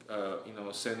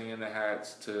 sending in the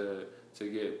hats to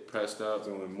get pressed up,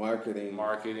 doing marketing,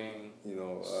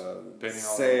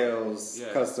 sales,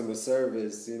 customer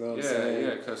service. You know what I'm saying?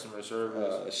 Yeah, customer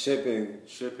service, shipping.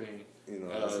 People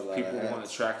want the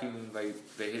tracking, like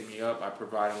they hit me up. I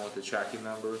provide them with the tracking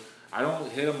number. I don't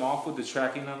hit them off with the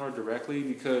tracking number directly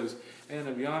because, and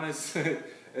to be honest,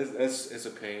 it's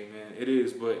a pain, man. It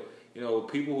is, but.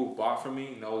 People who bought from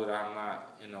me know that I'm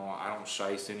not, I don't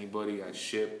shice anybody. I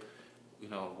ship,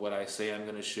 what I say I'm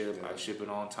gonna ship. Yeah. I ship it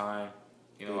on time.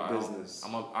 Business.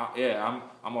 I'm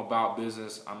about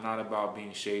business. I'm not about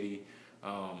being shady.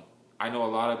 I know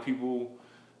a lot of people,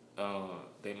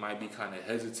 they might be kind of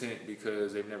hesitant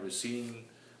because they've never seen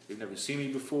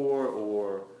me before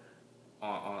or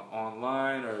on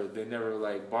online, or they never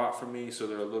like bought from me, so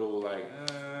they're a little like,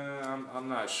 I'm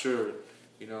not sure,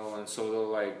 and so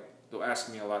they'll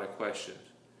ask me a lot of questions.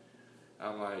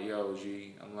 I'm like, yo,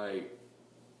 G,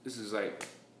 this is like,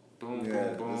 boom,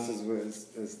 boom, boom. This is what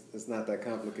it's not that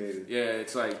complicated. Yeah,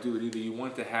 it's like, dude, either you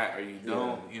want the hat or you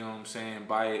don't. You know what I'm saying?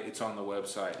 Buy it. It's on the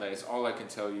website. Like, it's all I can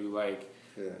tell you. Like,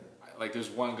 there's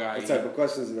one guy. What type of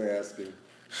questions are they asking?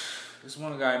 This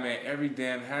one guy, man, every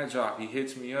damn hat drop, he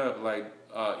hits me up, like,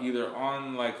 either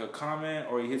on, like, a comment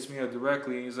or he hits me up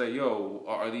directly, and he's like, yo,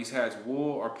 are these hats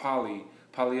wool or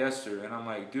polyester? And I'm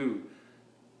like, dude,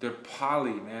 they're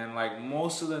poly, man. Like,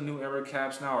 most of the new era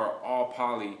caps now are all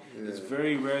poly. Yeah. It's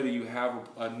very rare that you have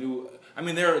a new... I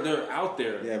mean, they're out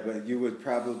there. Yeah, but you would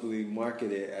probably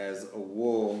market it as a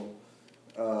wool...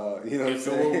 you know what I'm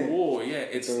saying? If it were wool, yeah,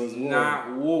 it's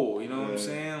not wool. You know what I'm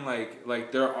saying?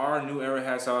 Like there are new era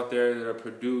hats out there that are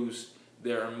produced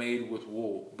that are made with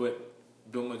wool, but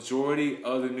the majority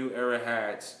of the new era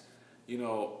hats,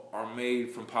 are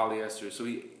made from polyester. So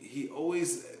he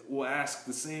always will ask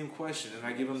the same question, and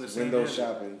I give him the same window answer.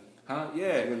 shopping. Huh?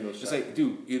 Yeah. It's like,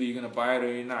 dude, either you're gonna buy it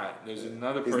or you're not. There's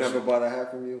another person. He's never bought a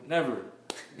hat from you? Never.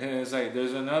 And it's like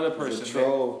there's another person. He's a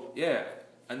troll.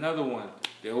 Another one.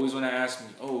 They always want to ask me,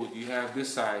 oh, do you have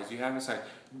this size? Do you have this size?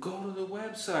 Go to the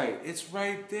website. It's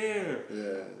right there.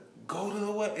 Yeah. Go to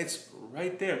the web. It's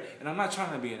right there. And I'm not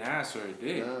trying to be an ass or a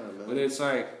dick. Nah, but it's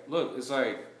like, look, it's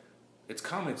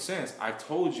common sense. I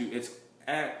told you, it's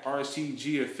at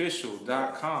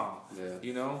RxCxGofficial.com.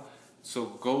 Yeah. So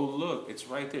go look. It's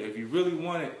right there. If you really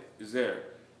want it, it's there.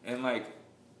 And like,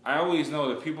 I always know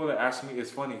the people that ask me, it's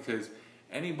funny because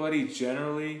anybody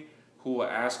generally who will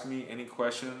ask me any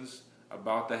questions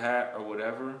about the hat or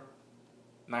whatever,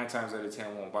 9 times out of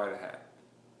 10 won't buy the hat.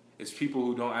 It's people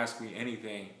who don't ask me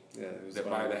anything that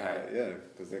buy the hat. Yeah,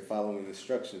 because they're following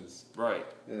instructions. Right.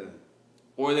 Yeah.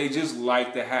 Or they just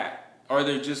like the hat. Or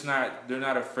they're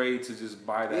not afraid to just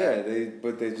buy the hat. Yeah,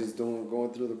 they're just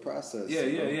going through the process.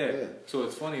 Yeah. So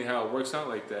it's funny how it works out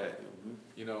like that.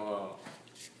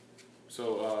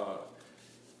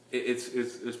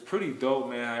 It's pretty dope,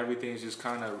 man. Everything's just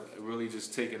kind of really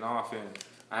just taking off, and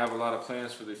I have a lot of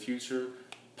plans for the future.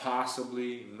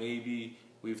 Possibly, maybe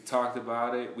we've talked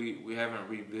about it. We haven't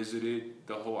revisited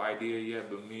the whole idea yet,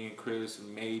 but me and Chris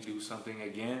may do something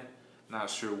again. Not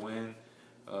sure when,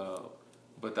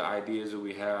 but the ideas that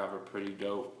we have are pretty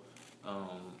dope.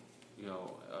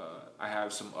 I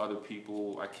have some other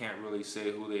people. I can't really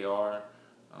say who they are.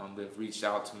 They've reached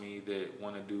out to me that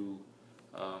want to do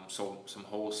some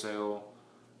wholesale,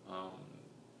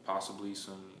 possibly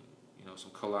some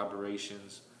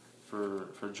collaborations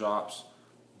for drops,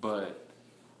 but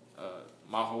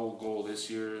my whole goal this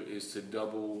year is to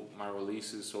double my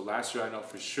releases. So last year I know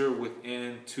for sure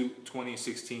within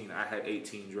 2016 I had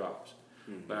 18 drops,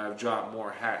 but I've dropped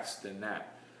more hats than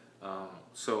that.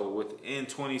 So within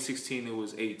 2016 it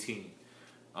was 18.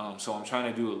 So I'm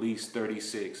trying to do at least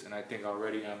 36, and I think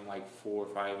already I'm like 4 or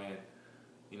 5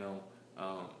 in,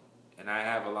 and I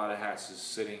have a lot of hats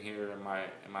just sitting here in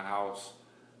my house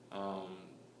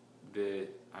that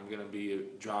I'm gonna be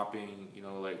dropping,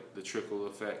 like the trickle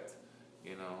effect,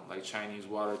 like Chinese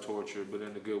water torture, but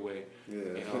in a good way. Yeah,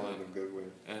 in a good way.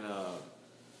 And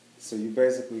so you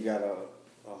basically got a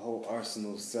whole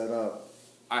arsenal set up.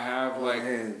 I have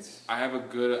hands. I have a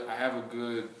good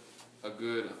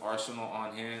arsenal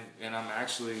on hand, and I'm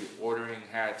actually ordering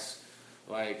hats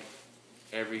like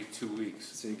every 2 weeks.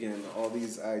 So you're getting all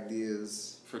these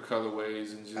ideas for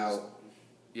colorways and just out.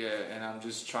 Yeah, and I'm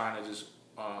just trying to just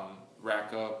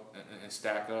rack up and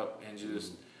stack up and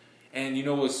just and you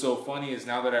know what's so funny is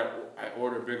now that I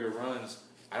order bigger runs,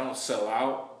 I don't sell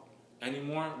out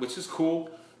anymore, which is cool,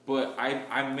 but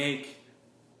I make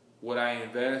what I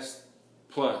invest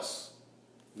plus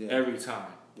every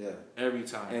time. Yeah. Every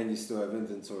time. And you still have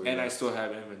inventory. And I still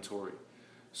have inventory.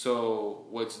 So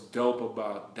what's dope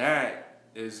about that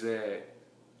is that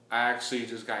I actually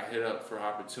just got hit up for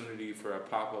opportunity for a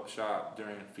pop-up shop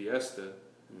during Fiesta.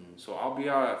 So I'll be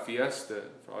out at Fiesta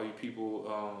for all you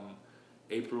people.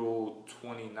 April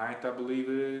 29th, I believe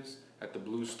it is, at the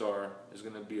Blue Star. It's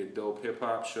going to be a dope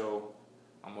hip-hop show.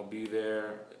 I'm going to be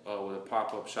there with a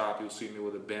pop-up shop. You'll see me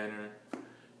with a banner.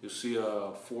 You'll see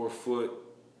a 4-foot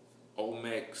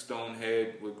Olmec stone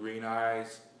head with green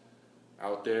eyes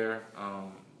out there.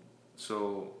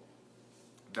 So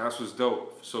that's what's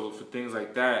dope. So for things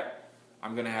like that,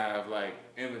 I'm going to have like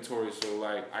inventory. So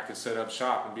like I could set up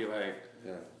shop and be like,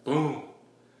 boom,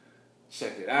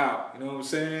 check it out. You know what I'm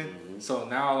saying? So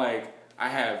now like I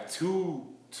have two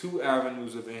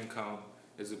avenues of income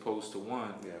as opposed to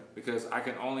one. Yeah. Because I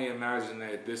can only imagine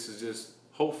that this is just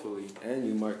hopefully. And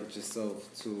you market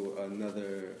yourself to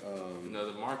another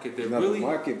market that another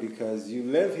market because you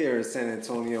live here in San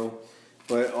Antonio,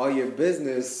 but all your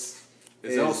business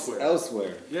is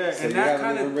elsewhere. Yeah, so and you that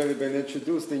haven't even really been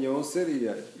introduced in your own city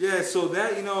yet. Yeah, so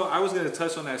that I was gonna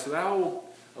touch on that. So that a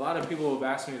lot of people have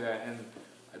asked me that, and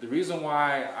the reason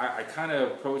why I kind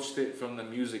of approached it from the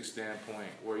music standpoint,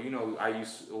 where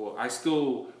I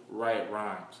still write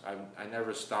rhymes. I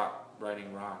never stopped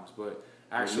writing rhymes, but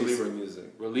actually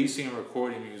releasing and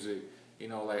recording music.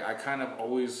 Like I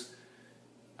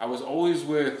was always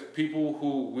with people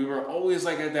who we were always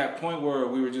like at that point where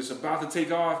we were just about to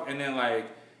take off, and then like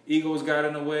egos got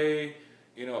in the way,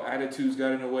 attitudes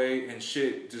got in the way, and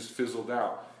shit just fizzled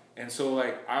out. And so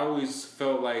like I always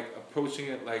felt like approaching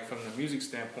it like from the music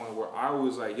standpoint, where I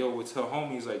was like, yo, would tell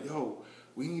homies like, yo,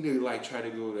 we need to like try to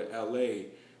go to LA,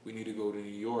 we need to go to New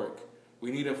York, we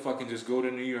need to fucking just go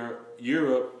to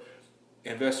Europe,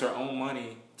 invest our own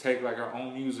money, take like our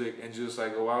own music, and just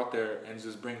like go out there and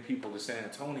just bring people to San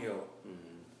Antonio.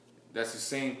 That's the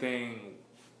same thing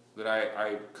that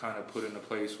I kind of put into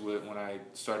place with when I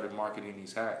started marketing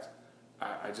these hats.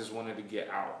 I just wanted to get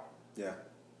out. Yeah.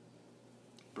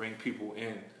 Bring people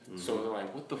in. So they're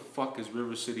like, what the fuck is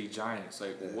River City Giants?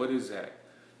 Like, what is that?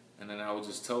 And then I would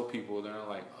just tell people, they're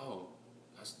like, oh,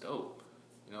 that's dope.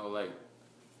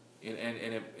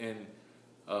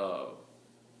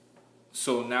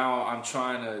 So now I'm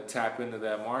trying to tap into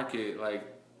that market, like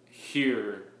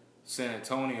here, San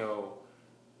Antonio,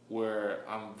 where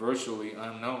I'm virtually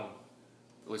unknown,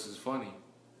 which is funny.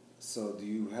 So do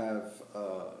you have,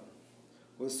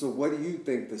 so what do you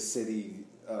think the city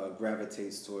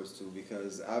gravitates towards too?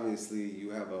 Because obviously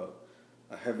you have a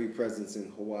heavy presence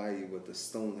in Hawaii with the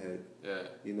Stonehead. Yeah.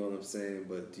 You know what I'm saying?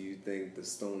 But do you think the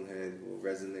Stonehead will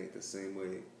resonate the same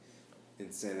way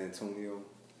in San Antonio?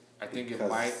 I think it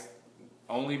might,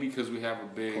 only because we have a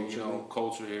big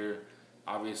culture here.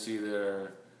 Obviously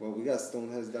well, we got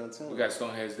Stoneheads downtown. We got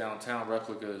Stoneheads downtown,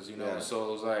 replicas,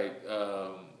 so it's like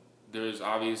there's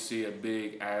obviously a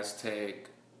big Aztec,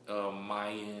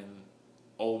 Mayan,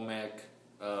 Olmec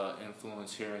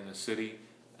influence here in the city,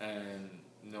 and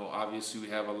obviously we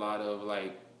have a lot of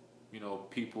like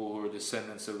people who are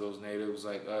descendants of those natives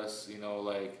like us.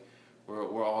 Like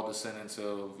we're all descendants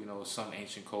of some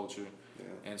ancient culture,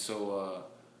 and so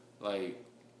like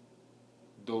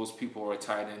those people are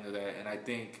tied into that. And I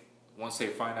think once they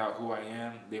find out who I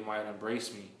am, they might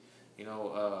embrace me.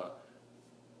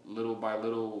 Little by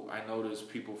little, I notice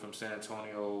people from San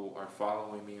Antonio are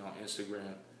following me on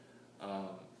Instagram.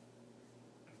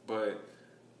 But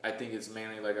I think it's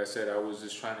mainly, like I said, I was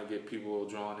just trying to get people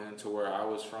drawn into where I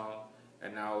was from,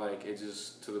 and now like it's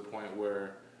just to the point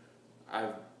where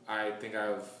I think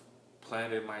I've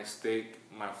planted my stake,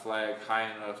 my flag high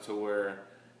enough to where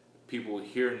people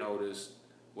here notice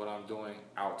what I'm doing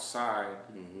outside,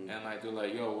 and like they're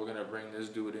like, yo, we're gonna bring this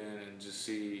dude in and just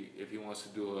see if he wants to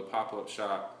do a pop-up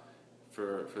shop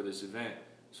for this event.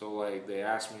 So like they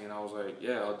asked me, and I was like,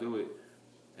 yeah, I'll do it.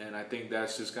 And I think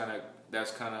that's kind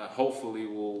of hopefully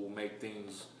will make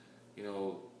things,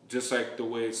 just like the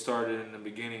way it started in the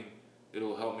beginning,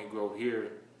 it'll help me grow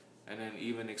here, and then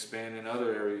even expand in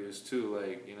other areas too.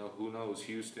 Like, who knows,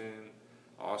 Houston,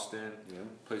 Austin,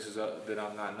 places that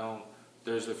I'm not known.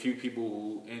 There's a few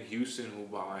people in Houston who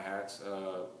buy my hats,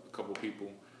 a couple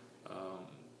people,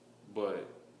 but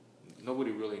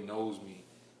nobody really knows me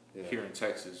here in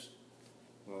Texas.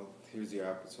 Well, here's your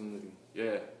opportunity.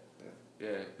 Yeah.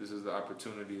 this is the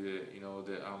opportunity that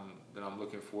that I'm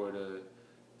looking for to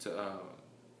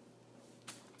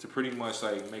pretty much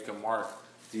like make a mark.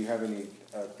 Do you have any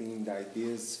themed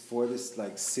ideas for this,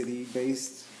 like city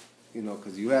based?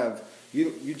 Because you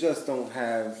just don't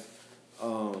have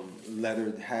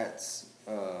lettered hats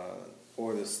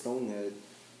or the stone head.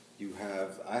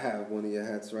 I have one of your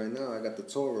hats right now. I got the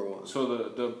Toro on. So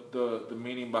the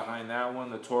meaning behind that one,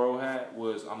 the Toro hat,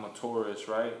 was I'm a Taurus,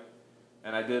 right?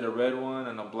 And I did a red one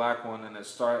and a black one, and it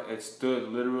stood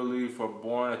literally for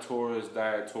born a Taurus,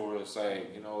 die a Taurus.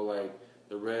 Like, like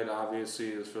the red obviously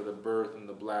is for the birth and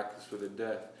the black is for the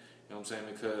death. You know what I'm saying?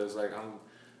 Because like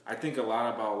I think a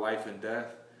lot about life and death,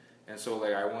 and so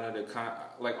like I wanted to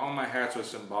like all my hats are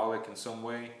symbolic in some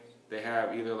way. They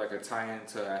have either like a tie-in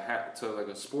to a hat, to like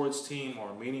a sports team, or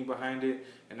a meaning behind it,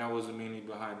 and that was the meaning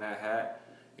behind that hat.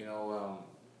 I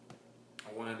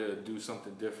wanted to do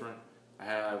something different. I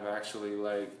have actually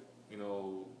like, I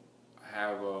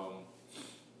have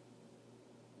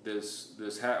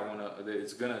this hat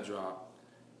it's gonna drop.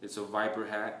 It's a viper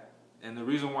hat, and the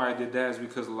reason why I did that is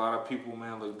because a lot of people,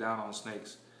 man, look down on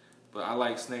snakes, but I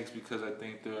like snakes because I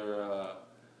think they're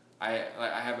I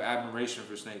have admiration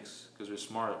for snakes because they're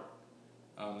smart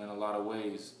in a lot of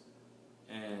ways,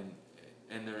 and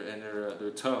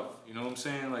they're tough. You know what I'm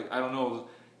saying? Like, I don't know.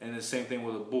 And the same thing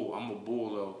with a bull. I'm a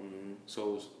bull though,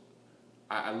 so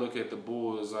I look at the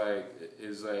bull as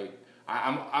like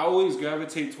I always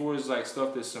gravitate towards like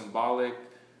stuff that's symbolic,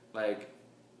 like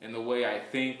in the way I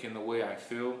think and the way I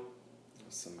feel.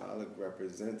 Symbolic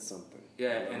represents something.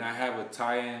 Yeah, and I have a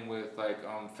tie-in with like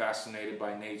I'm fascinated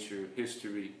by nature,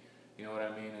 history. You know what I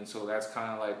mean? And so that's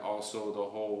kind of like also the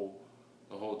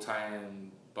whole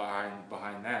tie-in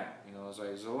behind that. It's like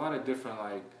there's a lot of different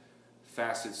like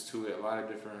facets to it, a lot of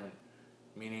different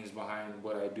meanings behind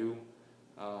what I do.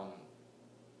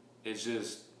 It's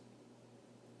just,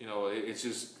 it's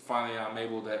just finally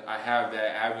I have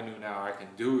that avenue now. I can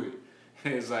do it.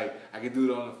 And it's like I can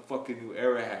do it on a fucking new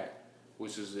era hat,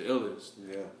 which is the illest.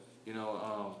 Yeah.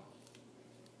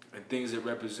 And things that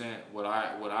represent what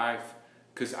I've,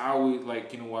 because I always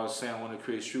like, what I was saying, I want to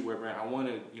create a streetwear brand. I want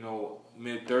to,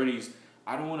 mid-30s.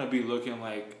 I don't want to be looking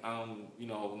like I'm,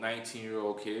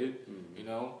 19-year-old kid,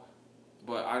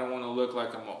 but I don't want to look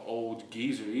like I'm an old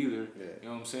geezer either. Yeah. You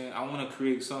know what I'm saying? I want to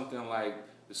create something like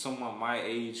that someone my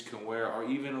age can wear, or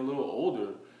even a little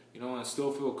older, and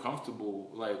still feel comfortable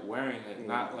like wearing it.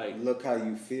 Not like look how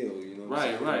you feel,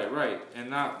 Right, and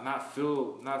not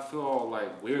feel all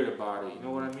like weird about it. You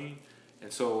know what I mean?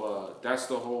 And so that's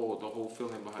the whole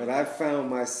feeling behind it. But I found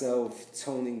myself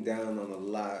toning down on a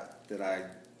lot that I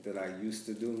used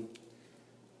to do,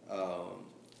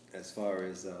 as far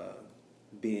as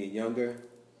being younger.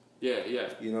 Yeah.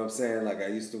 You know what I'm saying? Like I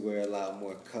used to wear a lot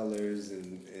more colors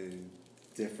and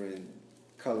different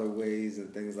colorways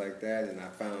and things like that, and I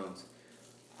found,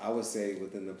 I would say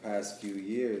within the past few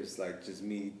years, like just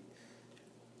me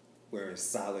wearing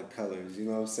solid colors, you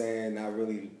know what I'm saying? Not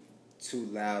really too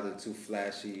loud or too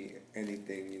flashy,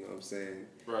 anything, you know what I'm saying?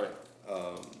 Right.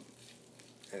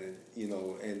 And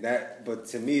that, but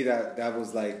to me that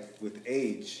was like with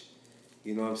age,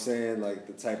 you know what I'm saying? Like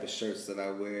the type of shirts that I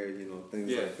wear,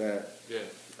 things like that. Yeah.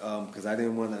 Because I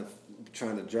didn't want to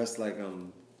trying to dress like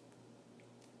I'm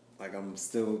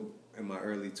still in my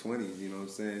early 20s, you know what I'm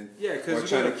saying? Yeah, because or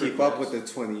trying to keep up with the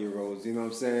 20-year-olds, you know what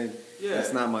I'm saying? Yeah.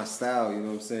 That's not my style, you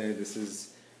know what I'm saying?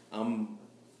 I'm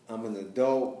an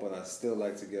adult, but I still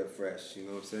like to get fresh, you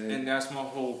know what I'm saying? And that's my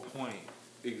whole point.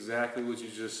 Exactly what you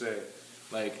just said.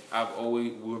 Like, I've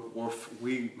always,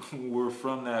 we're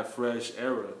from that fresh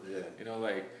era. Yeah.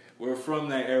 Like, we're from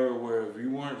that era where if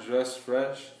you weren't dressed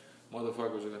fresh,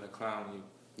 motherfuckers are going to clown you.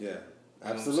 Yeah.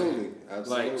 Absolutely.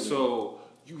 Like, so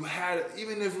you had,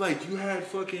 even if like you had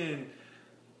fucking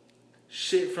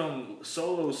shit from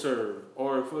Solo Serve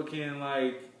or fucking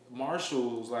like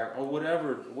Marshalls, like, or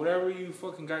whatever you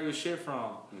fucking got your shit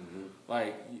from,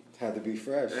 like, had to be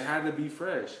fresh. It had to be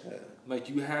fresh. Yeah. Like,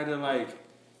 you had to like,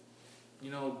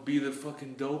 be the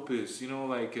fucking dopest.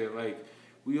 Like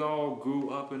we all grew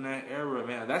up in that era,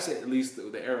 man. That's at least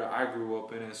the era I grew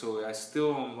up in, and so I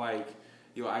still am like,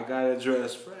 I gotta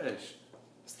dress fresh.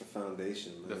 It's the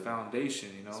foundation, man. The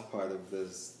foundation, It's part of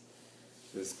this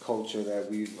culture that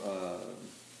we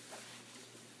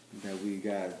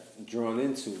got drawn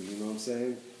into, you know what I'm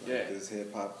saying? Like this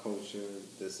hip hop culture,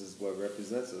 this is what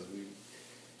represents us.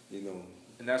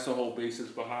 And that's the whole basis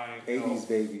behind 80s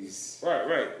babies.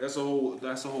 Right. That's the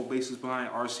whole basis behind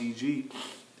RxCxG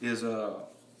is I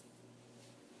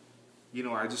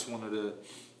just wanted to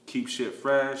keep shit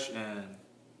fresh and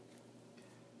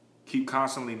keep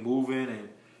constantly moving and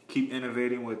keep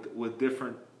innovating with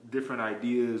different different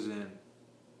ideas, and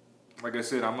like I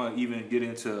said, I'm gonna even get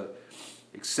into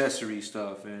accessory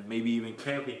stuff and maybe even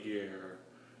camping gear.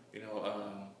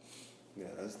 Yeah,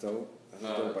 that's dope. That's a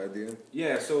dope idea.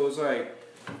 Yeah, so it's like,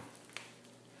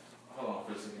 hold on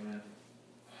for a second, man.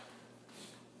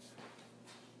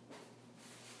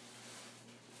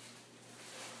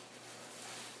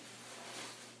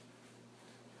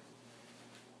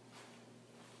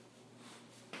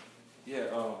 Yeah,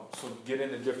 so get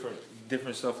into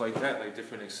different stuff like that, like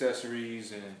different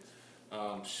accessories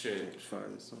and shit. Try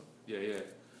this on. Yeah.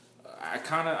 I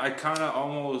kind of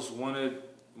almost wanted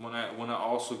when I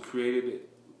also created it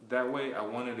that way. I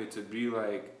wanted it to be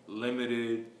like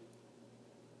limited,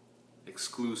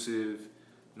 exclusive,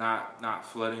 not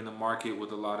flooding the market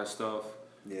with a lot of stuff.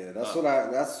 Yeah,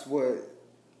 that's what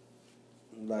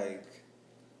like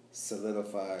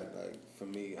solidified like for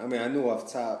me. I mean, I knew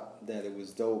off top that it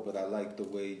was dope, but I liked the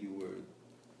way you were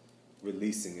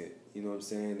releasing it. You know what I'm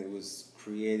saying? It was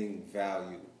creating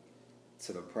value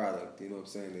to the product. You know what I'm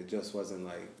saying? It just wasn't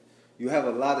like you have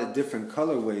a lot of different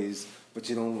colorways, but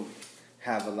you don't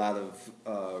have a lot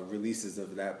of releases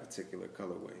of that particular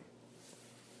colorway.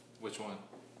 Which one?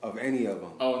 Of any of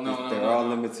them. Oh no, they're all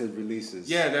limited releases.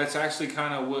 Yeah, that's actually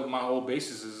kind of what my whole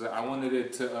basis is. I wanted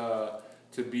it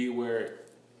to be where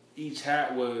each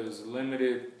hat was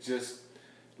limited. Just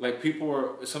like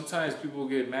sometimes people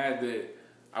get mad that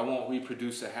I won't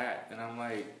reproduce a hat, and I'm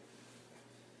like,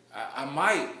 I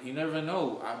might. You never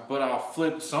know. But I'll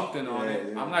flip something on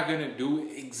it. Yeah. I'm not gonna do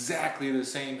exactly the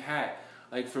same hat.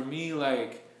 Like for me,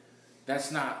 like.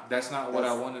 That's not what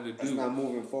I wanted to do. That's not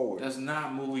moving forward. That's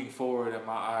not moving forward in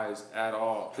my eyes at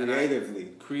all.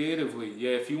 Creatively, yeah.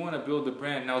 If you want to build a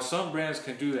brand, now some brands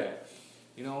can do that.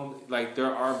 You know, like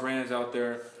there are brands out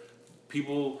there,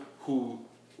 people who,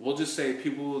 we'll just say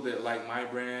people that like my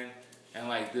brand and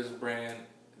like this brand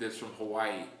that's from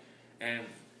Hawaii. And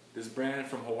this brand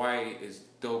from Hawaii is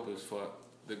dope as fuck.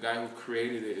 The guy who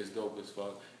created it is dope as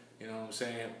fuck. You know what I'm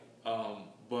saying?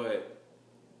 But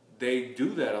they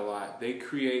do that a lot. They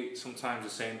create sometimes the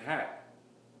same hat.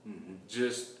 Mm-hmm.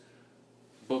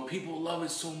 But people love it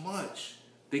so much.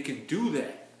 They can do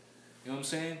that. You know what I'm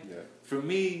saying? Yeah. For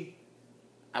me,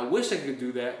 I wish I could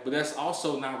do that, but that's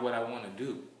also not what I want to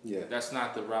do. Yeah. That's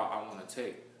not the route I want to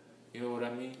take. You know what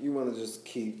I mean? You want to just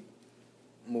keep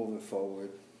moving forward,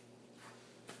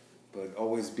 but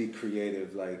always be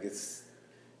creative. Like it's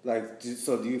like,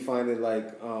 so do you find it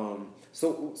like,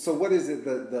 so what is it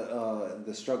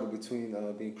the struggle between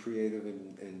being creative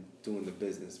and doing the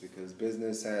business? Because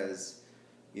business has,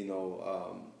 you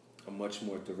know, a much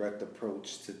more direct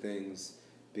approach to things.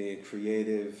 Being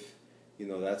creative, you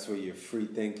know, that's where you're free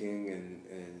thinking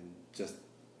and just.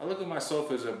 I look at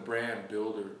myself as a brand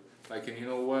builder. Like, and you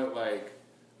know what? Like,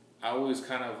 I always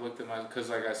kind of looked at because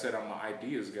like I said, I'm an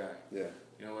ideas guy. Yeah.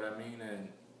 You know what I mean? And.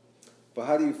 But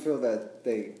how do you feel that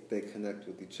they connect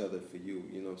with each other for you?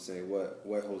 You know what I'm saying?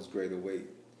 What holds greater weight?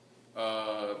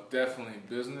 Definitely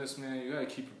business, man. You gotta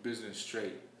keep your business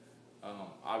straight.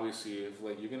 Obviously, if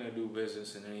like you're gonna do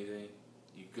business in anything,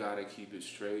 you gotta keep it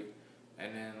straight.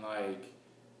 And then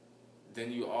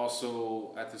then you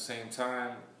also at the same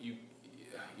time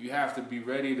you have to be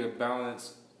ready to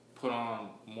balance, put on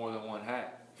more than one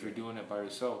hat if you're doing it by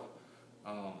yourself.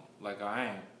 Like I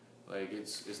am. Like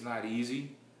it's not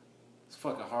easy. It's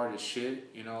fucking hard as shit,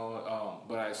 you know,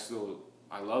 but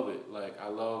I love it. Like, I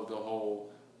love the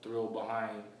whole thrill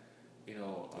behind, you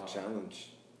know. The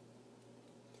challenge.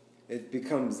 It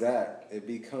becomes that. It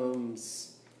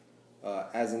becomes,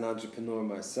 as an entrepreneur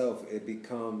myself, it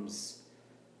becomes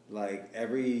like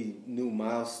every new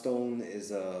milestone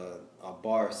is a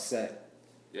bar set.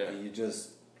 Yeah. And you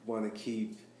just want to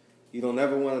keep, you don't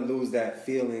ever want to lose that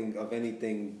feeling of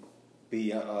anything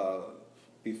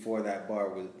before that bar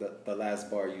was the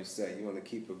last bar you set. You want to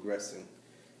keep progressing.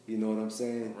 You know what I'm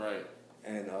saying? Right.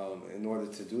 And in order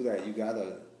to do that, you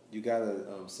gotta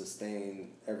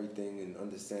sustain everything and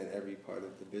understand every part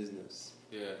of the business.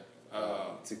 Yeah.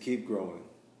 To keep growing.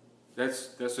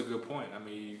 That's a good point. I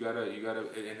mean, you gotta,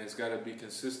 and it's gotta be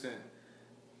consistent.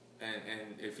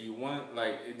 And if you want,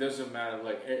 like, it doesn't matter,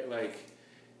 like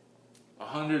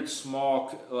 100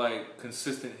 small, like,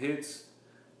 consistent hits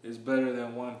is better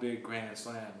than one big grand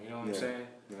slam. You know what I'm saying?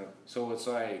 Yeah. So it's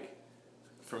like,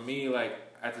 for me, like,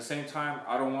 at the same time,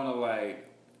 I don't want to, like,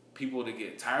 people to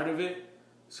get tired of it.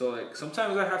 So, like,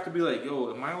 sometimes I have to be like,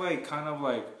 yo, am I kind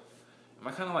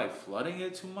of flooding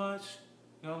it too much?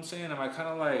 You know what I'm saying? Am I kind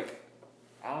of like,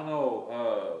 I don't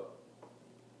know,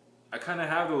 I kind of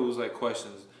have those, like,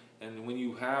 questions. And when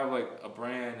you have, like, a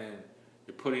brand and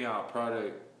you're putting out a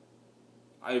product,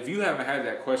 if you haven't had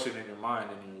that question in your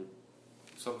mind and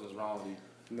something's wrong with you.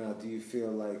 Now, do you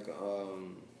feel like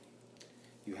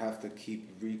you have to keep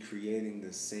recreating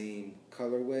the same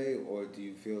colorway, or do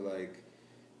you feel like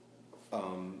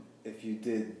if you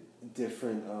did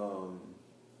different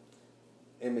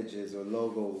images or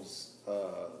logos,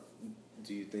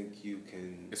 do you think you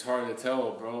can? It's hard to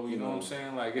tell, bro. You know what I'm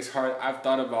saying? Like, it's hard. I've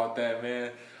thought about that,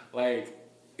 man. Like,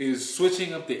 is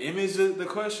switching up the image the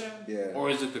question? Yeah. Or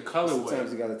is it the colorway?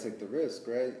 Sometimes you got to take the risk,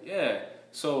 right? Yeah.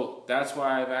 So that's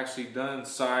why I've actually done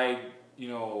side,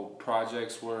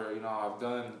 projects where, I've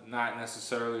done not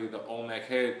necessarily the Olmec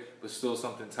head, but still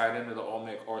something tied into the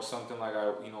Olmec, or something like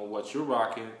what you're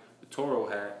rocking, the Toro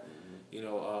hat.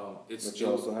 It's. But you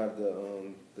also have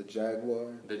the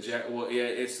Jaguar.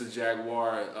 It's the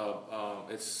Jaguar.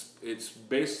 It's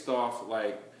based off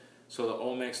so the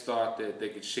Olmecs thought that they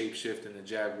could shapeshift into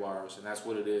Jaguars, and that's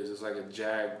what it is. It's like a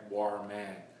Jaguar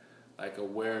man, like a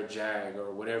were-jag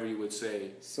or whatever you would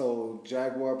say. So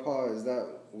Jaguar paw,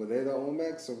 were they the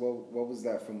Olmecs, or what was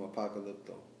that from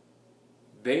Apocalypto?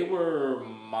 They were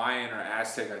Mayan or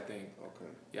Aztec, I think. Okay.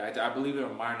 Yeah, I believe they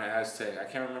were Mayan or Aztec. I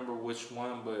can't remember which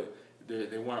one, but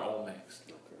they weren't Olmecs.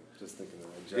 Okay, just thinking of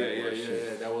that Jaguar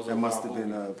shit. Yeah. That must have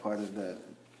been a part of that.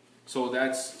 So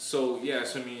I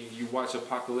mean, you watch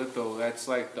Apocalypto, that's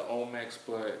like the Olmecs,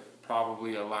 but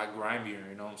probably a lot grimier,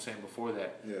 you know what I'm saying, before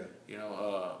that. Yeah.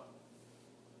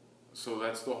 So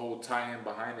that's the whole tie-in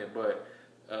behind it, but,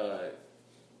 I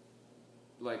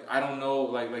don't know,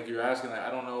 like you're asking, I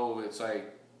don't know, it's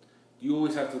like, you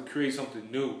always have to create something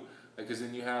new, because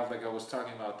then you have, I was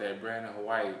talking about that brand in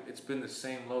Hawaii, it's been the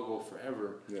same logo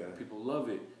forever. Yeah. People love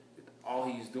it. All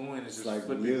he's doing is just like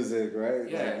flipping. Music, right?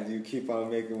 Yeah. Like you keep on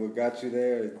making what got you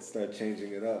there and start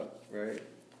changing it up, right?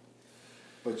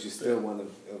 But you still want to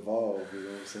evolve, you know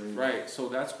what I'm saying? Right. So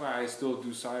that's why I still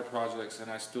do side projects,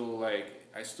 and I still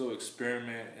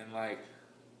experiment, and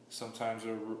sometimes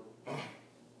they're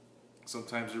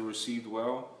received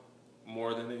well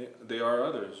more than they are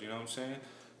others. You know what I'm saying?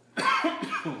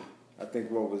 I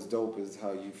think what was dope is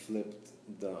how you flipped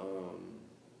the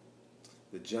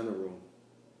general.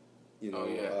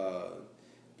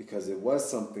 Because it was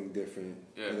something different,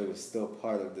 but it was still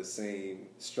part of the same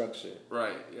structure.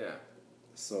 Right, yeah.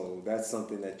 So that's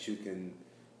something that you can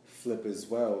flip as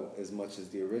well, as much as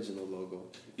the original logo.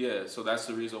 Yeah, so that's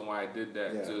the reason why I did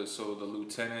that. Yeah. So the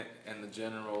lieutenant and the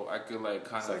general, I could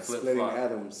kind of flip splitting flop.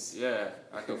 atoms. Yeah,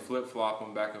 I could flip flop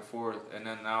them back and forth, and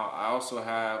then now I also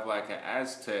have an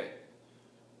Aztec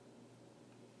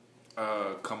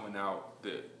coming out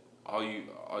that. All you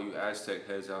Aztec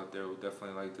heads out there will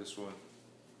definitely like this one.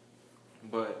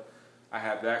 But I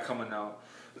have that coming out.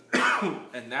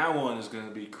 And that one is going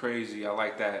to be crazy. I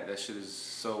like that. That shit is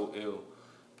so ill.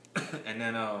 And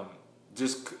then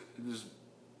just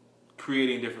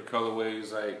creating different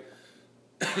colorways.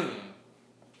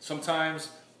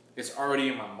 Sometimes it's already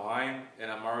in my mind,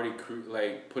 and I'm already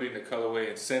putting the colorway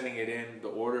and sending it in the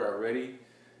order already.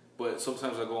 But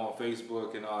sometimes I go on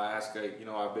Facebook and I'll ask,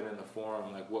 I've been in the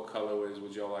forum, what colorways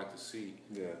would y'all like to see?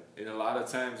 Yeah. And a lot of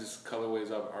times it's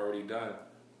colorways I've already done.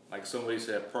 Like somebody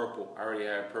said purple, I already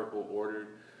had purple ordered.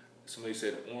 Somebody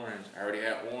said orange, I already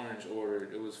had orange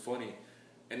ordered. It was funny.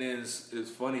 And then it's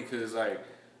funny because I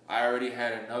already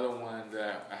had another one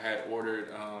that I had ordered.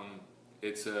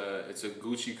 It's a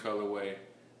Gucci colorway.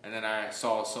 And then I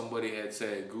saw somebody had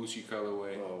said Gucci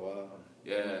colorway. Oh, wow.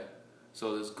 Yeah.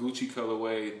 So this Gucci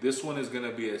colorway, this one is going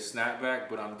to be a snapback,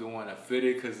 but I'm doing a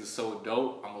fitted because it's so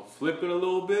dope. I'm going to flip it a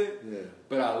little bit. Yeah.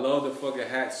 But I love the fucking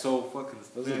hat so fucking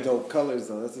Those are dope colors,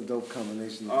 though. That's a dope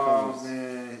combination of colors. Oh,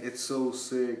 man. It's so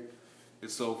sick.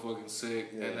 It's so fucking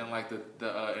sick. Yeah. And then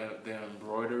the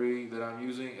embroidery that I'm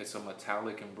using, it's a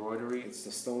metallic embroidery. It's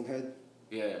the stone head?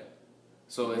 Yeah.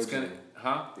 So it's going to...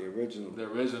 Huh? The original. The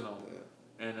original.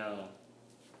 Yeah. And...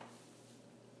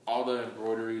 all the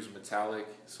embroidery is metallic,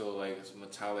 so it's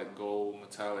metallic gold,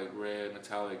 metallic red,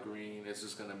 metallic green. It's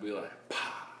just gonna be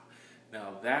pah.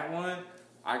 Now that one,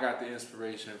 I got the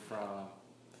inspiration from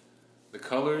the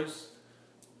colors,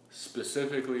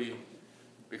 specifically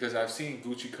because I've seen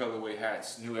Gucci colorway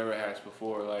hats, New Era hats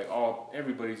before.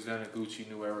 Everybody's done a Gucci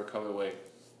New Era colorway,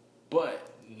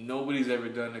 but nobody's ever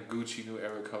done a Gucci New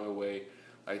Era colorway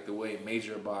like the way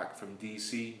Major Bach from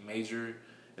DC. Major,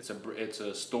 it's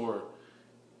a store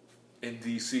in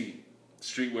DC,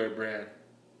 streetwear brand.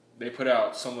 They put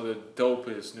out some of the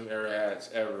dopest New Era hats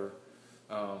ever.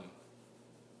 I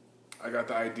got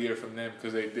the idea from them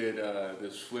because they did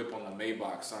this flip on the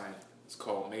Maybach sign. It's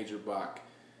called Major Bach.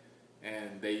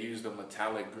 And they used the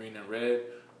metallic green and red.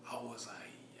 I was like,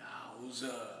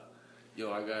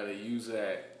 yo, I gotta use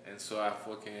that. And so I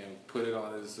fucking put it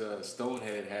on this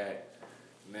Stonehead hat.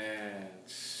 Man,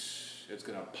 it's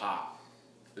gonna pop.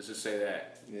 Let's just say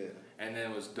that. Yeah. And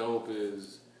then what's dope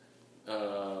is,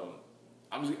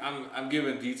 I'm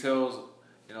giving details.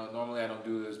 You know, normally I don't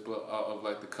do this, but of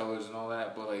like the colors and all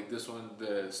that. But like this one,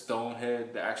 the stone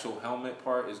head, the actual helmet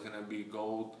part is gonna be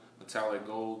gold, metallic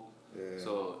gold. Yeah.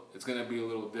 So it's gonna be a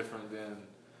little different than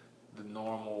the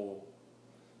normal.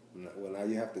 Well, now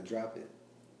you have to drop it.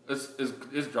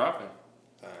 It's dropping.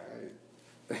 All right.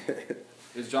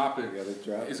 It's dropping. You gotta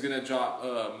drop. It's gonna drop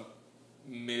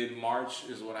mid-March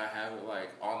is when I have it like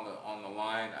on the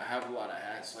line. I have a lot of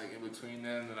hats like in between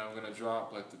them that I'm gonna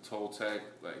drop, like the Toltec.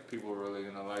 Like people are really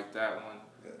gonna like that one.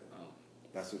 Yeah.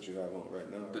 That's what you have on right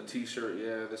now. The T-shirt,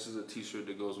 yeah, this is a T-shirt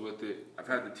that goes with it. I've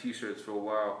had the T-shirts for a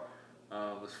while.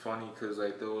 It's funny because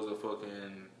like there was a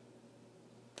fucking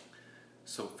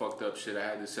some fucked up shit. I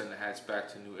had to send the hats back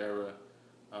to New Era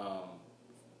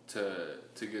to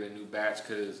get a new batch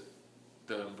because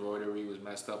the embroidery was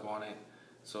messed up on it.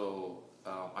 So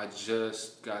I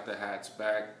just got the hats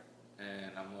back,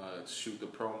 and I'm gonna shoot the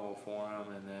promo for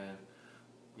them, and then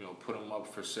put them up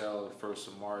for sale the 1st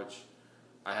of March.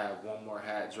 I have one more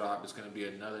hat drop. It's gonna be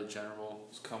another General.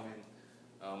 It's coming.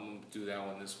 I'm gonna do that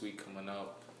one this week coming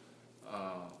up.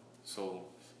 So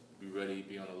be ready.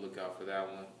 Be on the lookout for that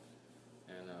one.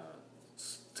 And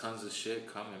tons of shit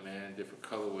coming, man. Different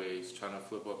colorways. Trying to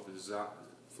flip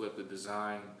the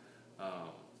design.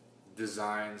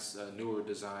 Designs, newer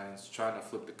designs, trying to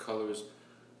flip the colors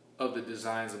of the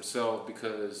designs themselves,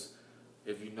 because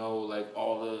if you know, like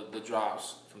all the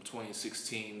drops from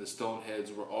 2016, the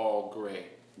Stoneheads were all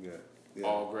gray. Yeah.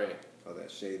 All gray. All that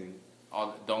shading.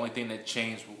 The only thing that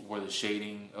changed were the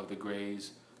shading of the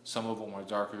grays. Some of them were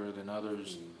darker than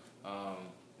others.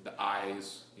 The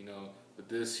eyes, But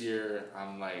this year,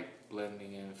 I'm like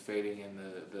blending and fading in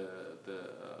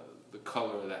the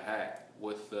color of the hat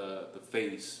with the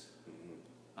face.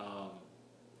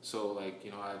 So like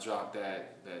I dropped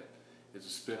that it's a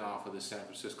spin-off of the San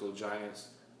Francisco Giants.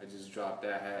 I just dropped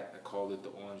that hat. I called it the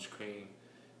Orange Cream,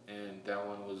 and that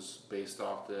one was based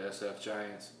off the SF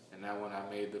Giants. And that one I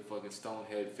made the fucking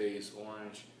Stonehead face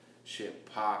orange. Shit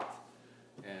popped,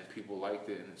 and people liked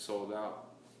it, and it sold out.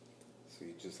 So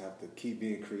you just have to keep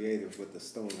being creative with the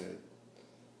Stonehead.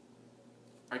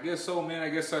 I guess so, man. I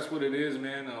guess that's what it is,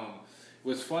 man.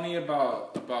 What's funny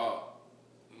about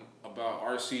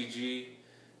RCG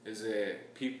is that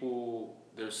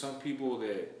there's some people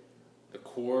that the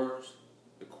core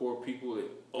people that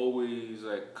always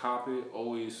like cop it,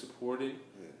 always support it.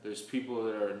 Yeah. There's people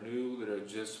that are new that are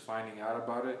just finding out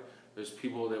about it. There's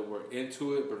people that were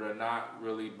into it but are not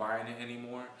really buying it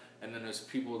anymore. And then there's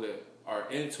people that are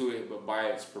into it but buy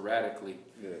it sporadically.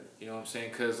 Yeah. You know what I'm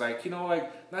saying? Because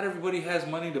not everybody has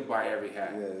money to buy every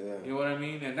hat. Yeah. You know what I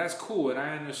mean? And that's cool, and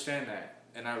I understand that.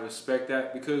 And I respect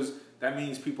that, because that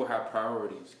means people have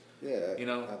priorities. Yeah,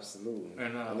 absolutely.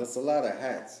 And it's a lot of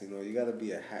hats. You got to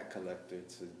be a hat collector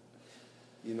to,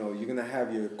 you're going to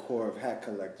have your core of hat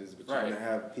collectors, but you're going to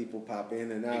have people pop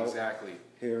in and out. Exactly.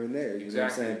 Here and there. You know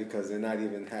what I'm saying? Because they're not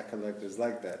even hat collectors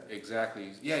like that.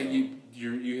 Exactly. Yeah, so.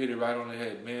 You hit it right on the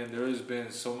head. Man, there has been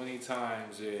so many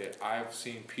times that I've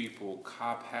seen people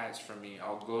cop hats from me.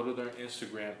 I'll go to their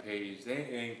Instagram page. They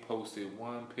ain't posted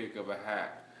one pic of a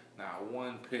hat. Not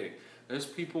one pic. There's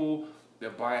people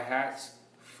that buy hats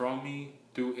from me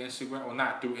through Instagram. Well,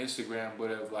 not through Instagram, but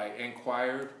have like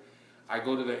inquired. I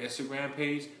go to their Instagram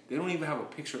page. They don't even have a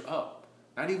picture up.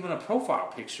 Not even a profile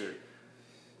picture.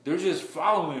 They're just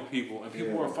following people, and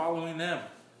people are following them.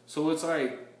 So it's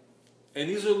like, and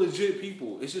these are legit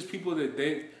people. It's just people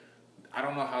that I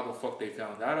don't know how the fuck they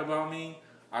found out about me.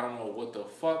 I don't know what the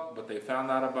fuck, but they found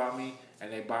out about me,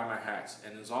 and they buy my hats.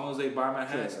 And as long as they buy my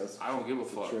hats, I don't give a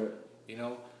fuck.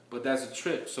 But that's a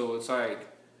trip. So it's like,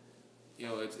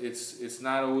 it's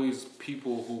not always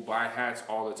people who buy hats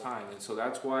all the time. And so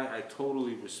that's why I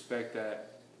totally respect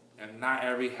that. And not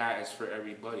every hat is for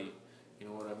everybody. You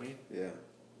know what I mean? Yeah.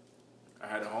 I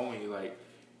had a homie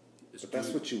but that's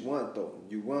what you want, though.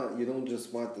 You don't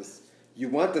just want this. You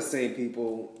want the same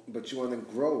people, but you want to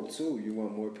grow too. You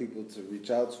want more people to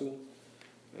reach out to,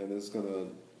 and it's gonna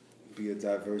be a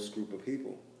diverse group of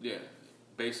people. Yeah,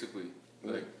 basically,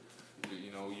 like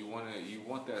you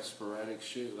want that sporadic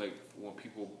shit. Like when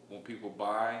people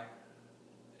buy,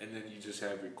 and then you just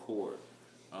have your core.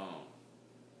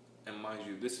 And mind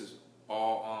you, this is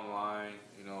all online.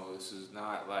 This is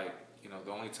not like.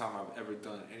 The only time I've ever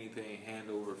done anything hand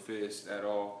over fist at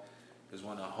all is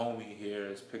when a homie here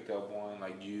has picked up one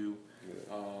like you.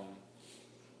 Yeah.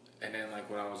 And then like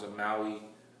when I was in Maui,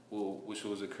 which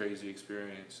was a crazy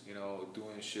experience,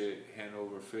 doing shit hand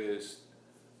over fist.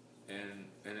 And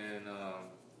then,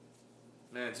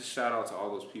 man, just shout out to all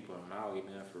those people in Maui,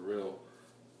 man, for real.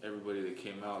 everybody that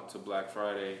came out to Black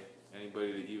Friday,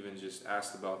 anybody that even just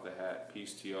asked about the hat,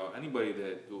 peace to y'all. Anybody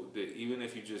that even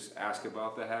if you just ask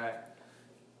about the hat,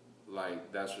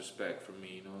 like, that's respect for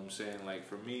me. You know what I'm saying? Like,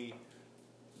 for me,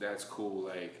 that's cool.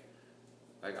 Like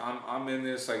I'm in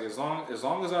this, like, as long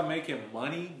as I'm making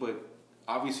money, but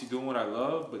obviously doing what I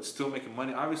love, but still making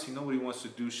money. Obviously, nobody wants to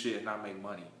do shit and not make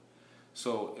money.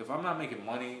 So if I'm not making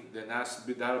money, then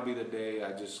that'll be the day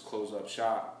I just close up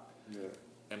shop,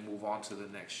 and move on to the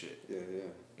next shit. Yeah.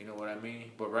 You know what I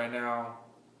mean? But right now,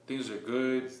 things are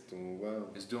good. It's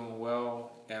doing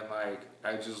well. And like,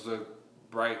 I just look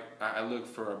bright. I look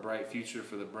for a bright future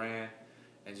for the brand,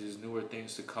 and just newer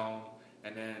things to come.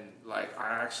 And then, like,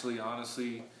 I actually,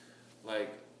 honestly,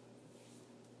 like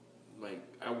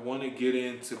I want to get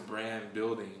into brand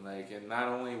building, like, and not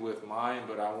only with mine,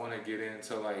 but I want to get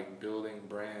into, like, building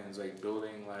brands, like,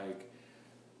 building,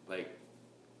 like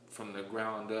from the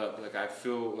ground up. Like, I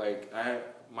feel like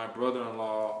my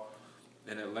brother-in-law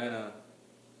in Atlanta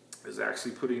is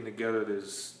actually putting together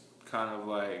this kind of,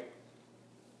 like,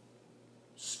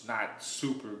 not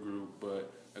super group,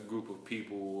 but a group of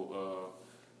people,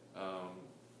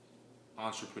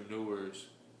 entrepreneurs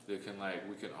that can, like,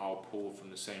 we can all pull from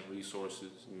the same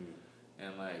resources.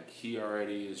 And like, he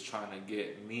already is trying to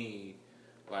get me,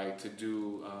 like, to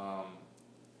do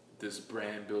this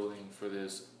brand building for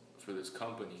this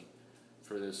company,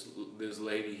 for this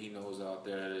lady he knows out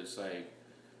there that's like,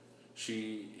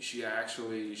 she's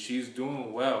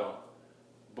doing well,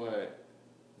 but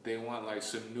they want, like,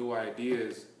 some new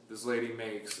ideas. This lady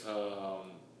makes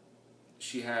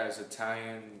she has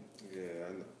Italian. Yeah,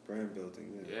 I know. Brand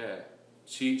building. Yeah.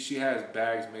 She has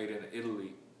bags made in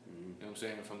Italy. You know what I'm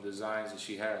saying, from designs that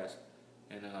she has,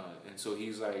 and so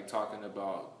he's, like, talking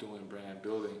about doing brand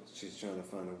building. She's trying to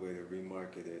find a way to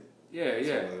remarket it.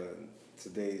 Yeah.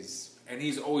 Today's. And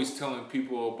he's always telling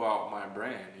people about my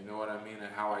brand. You know what I mean,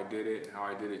 and how I did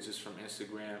it just from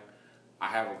Instagram. I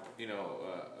have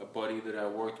a buddy that I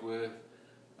worked with.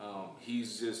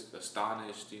 He's just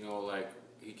astonished. You know, like,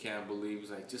 he can't believe, he's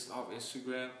like, just off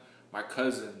Instagram. My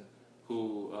cousin,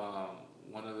 who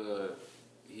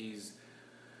he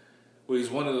was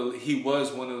one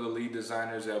of the lead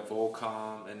designers at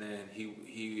Volcom, and then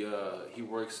he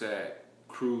works at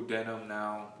Crew Denim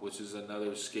now, which is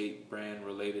another skate brand,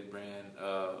 related brand,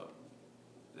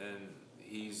 and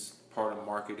he's part of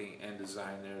marketing and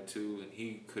design there too, and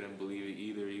he couldn't believe it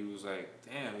either. He was like,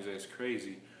 damn, he's like, it's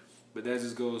crazy. But that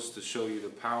just goes to show you the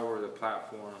power of the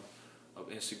platform of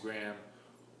Instagram,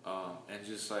 and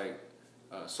just, like,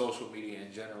 social media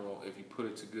in general. If you put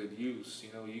it to good use,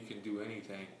 you know, you can do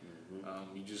anything.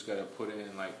 You just got to put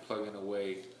in, like, plug in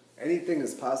away. Anything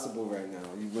is possible right now.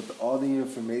 With all the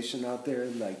information out there,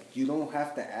 like, you don't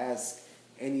have to ask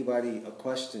anybody a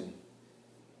question.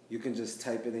 You can just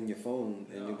type it in your phone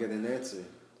and you'll get an answer.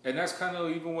 And that's kind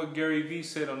of even what Gary Vee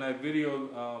said on that video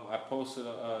I posted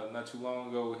not too long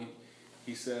ago.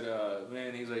 He said,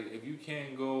 man, he's like, if you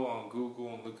can't go on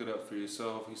Google and look it up for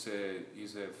yourself, he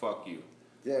said, fuck you.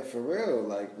 Yeah, for real.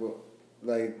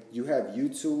 Like you have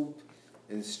YouTube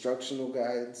instructional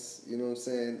guides, you know what I'm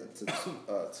saying?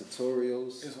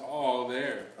 Tutorials. It's all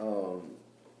there.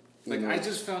 I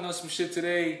just found out some shit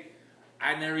today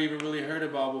I never even really heard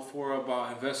about before,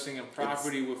 about investing in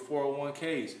property with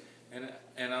 401ks.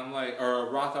 And I'm like, or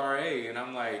a Roth IRA, and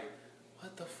I'm like,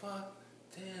 what the fuck?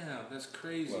 Damn, that's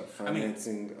crazy. What,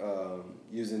 financing,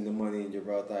 using the money in your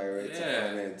Roth IRA to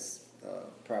finance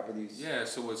properties? Yeah,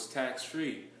 so it's tax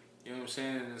free. You know what I'm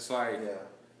saying? And it's like,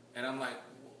 and I'm like,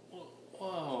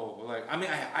 whoa. Like, I mean,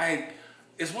 I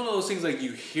it's one of those things, like,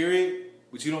 you hear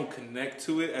it, but you don't connect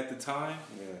to it at the time.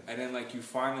 Yeah. And then, like, you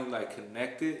finally, like,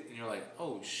 connect it, and you're like,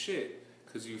 oh shit.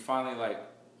 Because you finally, like,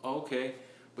 oh, okay.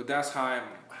 But that's how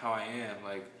I am.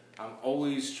 Like, I'm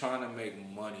always trying to make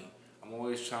money. I'm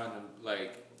always trying to,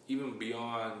 like, even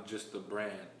beyond just the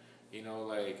brand, you know,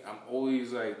 like, I'm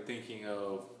always, like, thinking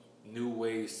of new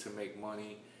ways to make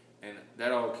money. And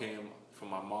that all came from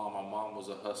my mom. My mom was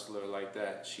a hustler like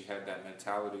that. She had that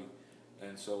mentality.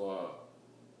 And so,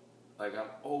 like, I'm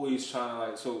always trying to,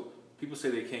 like, so people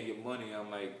say they can't get money. I'm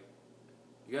like,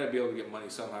 you got to be able to get money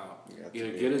somehow.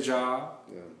 Either get a job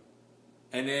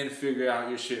and then figure out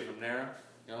your shit from there.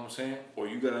 You know what I'm saying? Or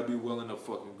you gotta be willing to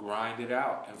fucking grind it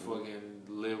out and fucking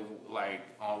live, like,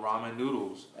 on ramen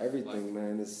noodles. Everything, like,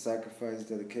 man. It's sacrifice,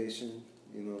 dedication.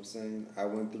 You know what I'm saying? I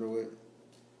went through it.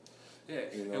 Yeah,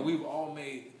 you know? And we've all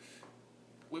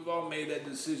made that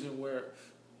decision where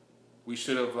we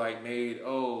should have, like, made,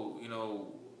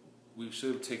 we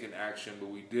should have taken action, but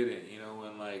we didn't, you know,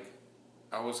 and, like,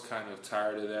 I was kind of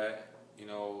tired of that, you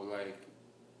know, like,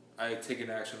 I had taken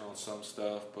action on some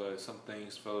stuff, but some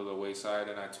things fell to the wayside,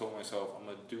 and I told myself I'm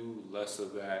gonna do less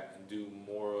of that and do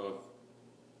more of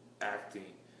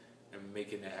acting and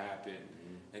making it happen,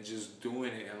 and just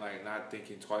doing it and like not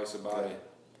thinking twice about it.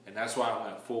 And that's why I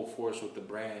went full force with the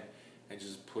brand and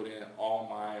just put in all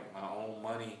my own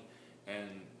money,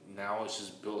 and now it's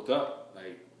just built up.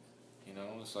 Like, you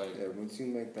know, it's like once you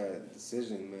make that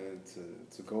decision, man,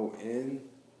 to go in,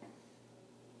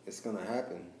 it's gonna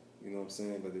happen. You know what I'm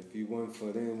saying? But if you 1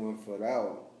 foot in, 1 foot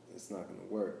out, it's not gonna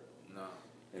work. No.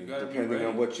 And depending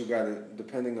on what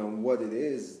depending on what it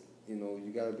is, you know,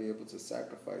 you gotta be able to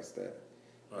sacrifice that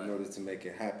in order to make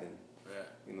it happen. Yeah.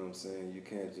 You know what I'm saying? You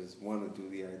can't just want to do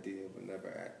the idea but never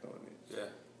act on it. Yeah.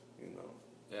 You know.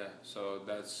 Yeah. So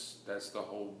that's the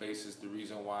whole basis, the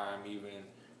reason why I'm even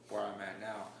where I'm at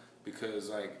now.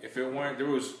 Because like if it weren't,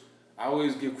 I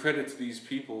always give credit to these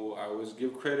people. I always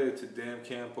give credit to Dan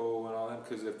Campo and all them,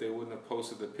 because if they wouldn't have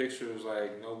posted the pictures,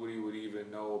 like nobody would even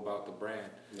know about the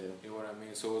brand. Yeah. You know what I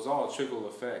mean? So it was all a trickle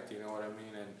effect. You know what I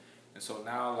mean? And so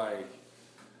now like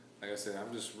I said,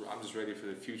 I'm just ready for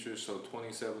the future. So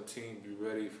 2017, be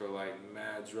ready for like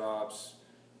mad drops,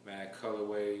 mad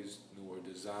colorways, newer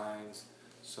designs.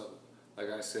 So like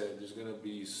I said, there's gonna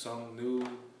be some new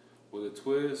with a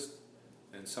twist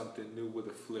and something new with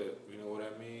a flip. You know what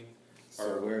I mean?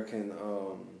 So where can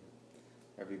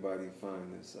everybody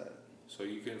find this at? So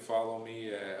you can follow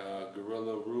me at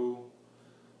Guerrilla Ru,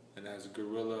 and that's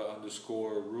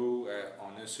Guerrilla_Ru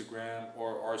on Instagram,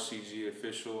 or RxCxG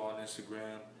Official on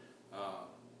Instagram.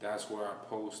 That's where I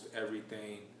post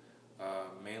everything,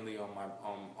 mainly on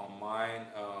mine.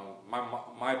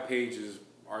 My page is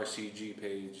RxCxG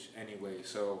page anyway,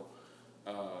 so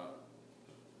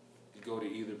you go to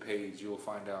either page, you'll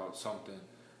find out something.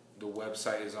 The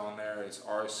website is on there. It's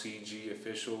RxCxG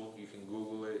Official. You can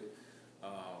Google it.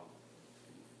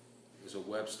 There's a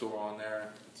web store on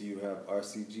there. Do you have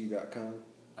RxCxG.com?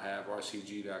 I have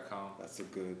RxCxG.com. That's a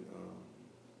good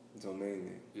domain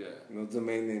name. Yeah. You know,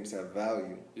 domain names have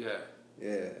value. Yeah.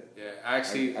 Yeah. Yeah. I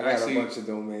got a bunch of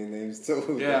domain names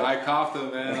too. Yeah, I copped them,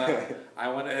 man. I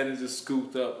went ahead and just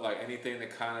scooped up like anything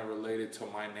that kind of related to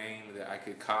my name that I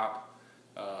could cop.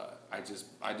 I just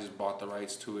bought the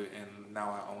rights to it, and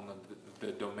now I own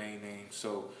the domain name.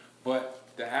 So, but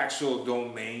the actual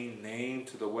domain name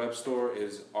to the web store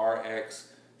is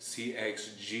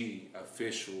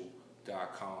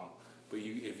RxCxGofficial.com. But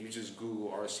if you just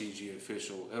Google RxCxG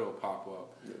Official, it'll pop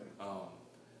up.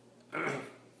 Yeah.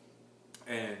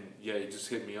 And yeah, you just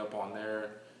hit me up on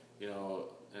there, you know,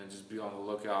 and just be on the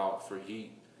lookout for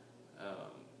heat.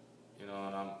 You know,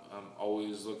 and I'm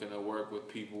always looking to work with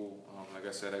people. Like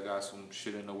I said, I got some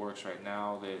shit in the works right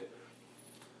now that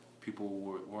people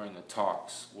were in the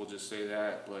talks. We'll just say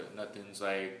that, but nothing's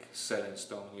like set in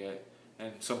stone yet,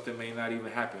 and something may not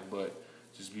even happen. But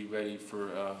just be ready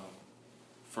for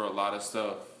a lot of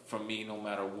stuff from me, no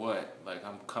matter what. Like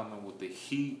I'm coming with the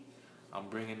heat. I'm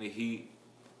bringing the heat,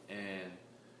 and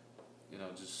you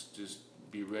know, just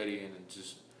be ready and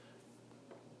just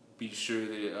be sure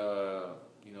that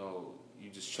you know, you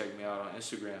just check me out on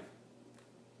Instagram.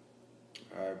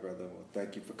 All right, brother. Well,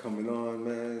 thank you for coming on,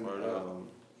 man.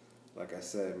 Like I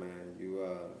said, man, you've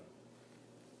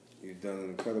done an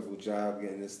incredible job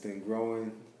getting this thing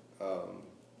growing.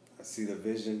 I see the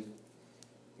vision.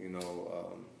 You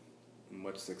know,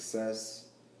 much success.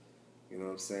 You know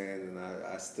what I'm saying? And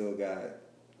I still got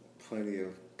plenty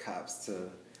of cops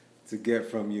to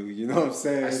get from you. You know what I'm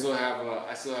saying? I still have a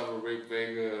Rick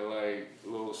Vega like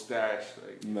little stash.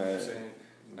 Like, you know what I'm saying?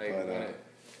 Like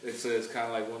it's kind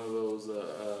of like one of those.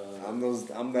 I'm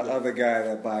the other guy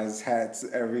that buys hats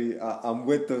every. I'm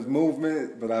with the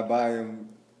movement, but I buy them,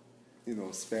 you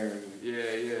know, sparingly.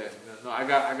 Yeah. No, I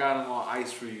got them on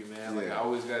ice for you, man. Like I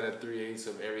always got a 3/8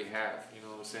 of every hat. You know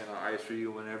what I'm saying? On ice for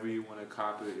you whenever you want to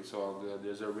copy it. It's all good.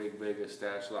 There's a Rick Vega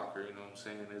stash locker. You know what I'm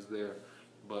saying? It's there,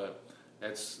 but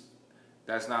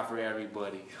that's not for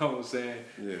everybody. You know what I'm saying?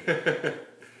 Yeah.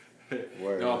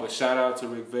 No, but shout out to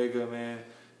Rick Vega, man.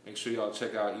 Make sure y'all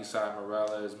check out Eastside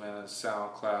Morales, man, on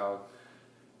SoundCloud,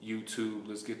 YouTube.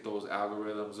 Let's get those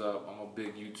algorithms up. I'm a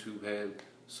big YouTube head,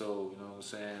 so you know what I'm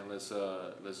saying. Let's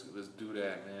do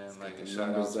that, man. Like, and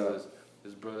shout out to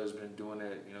his brother's been doing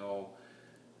it. You know,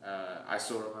 I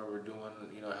still remember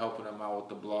helping him out with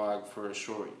the blog for a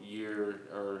short year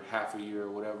or half a year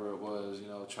or whatever it was. You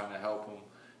know, trying to help him.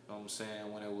 You know what I'm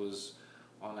saying, when it was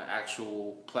on the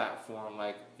actual platform,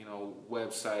 like, you know,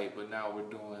 website, but now we're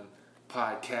doing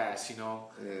podcasts, you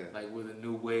know, like with a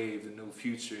new wave, the new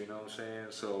future, you know what I'm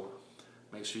saying? So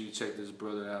make sure you check this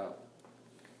brother out.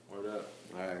 Word up.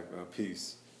 All right, bro.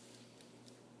 Peace.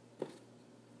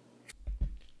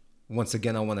 Once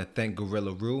again, I want to thank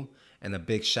Guerrilla Ru, and a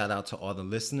big shout out to all the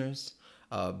listeners.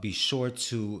 Be sure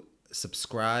to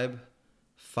subscribe,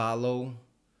 follow,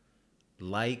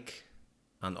 like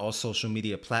on all social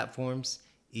media platforms.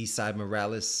 Eastside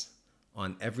Morales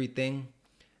on everything.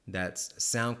 That's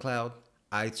SoundCloud,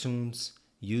 iTunes,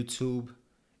 YouTube,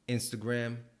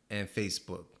 Instagram, and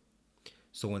Facebook.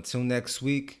 So until next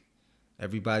week,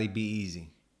 everybody be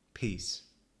easy. Peace.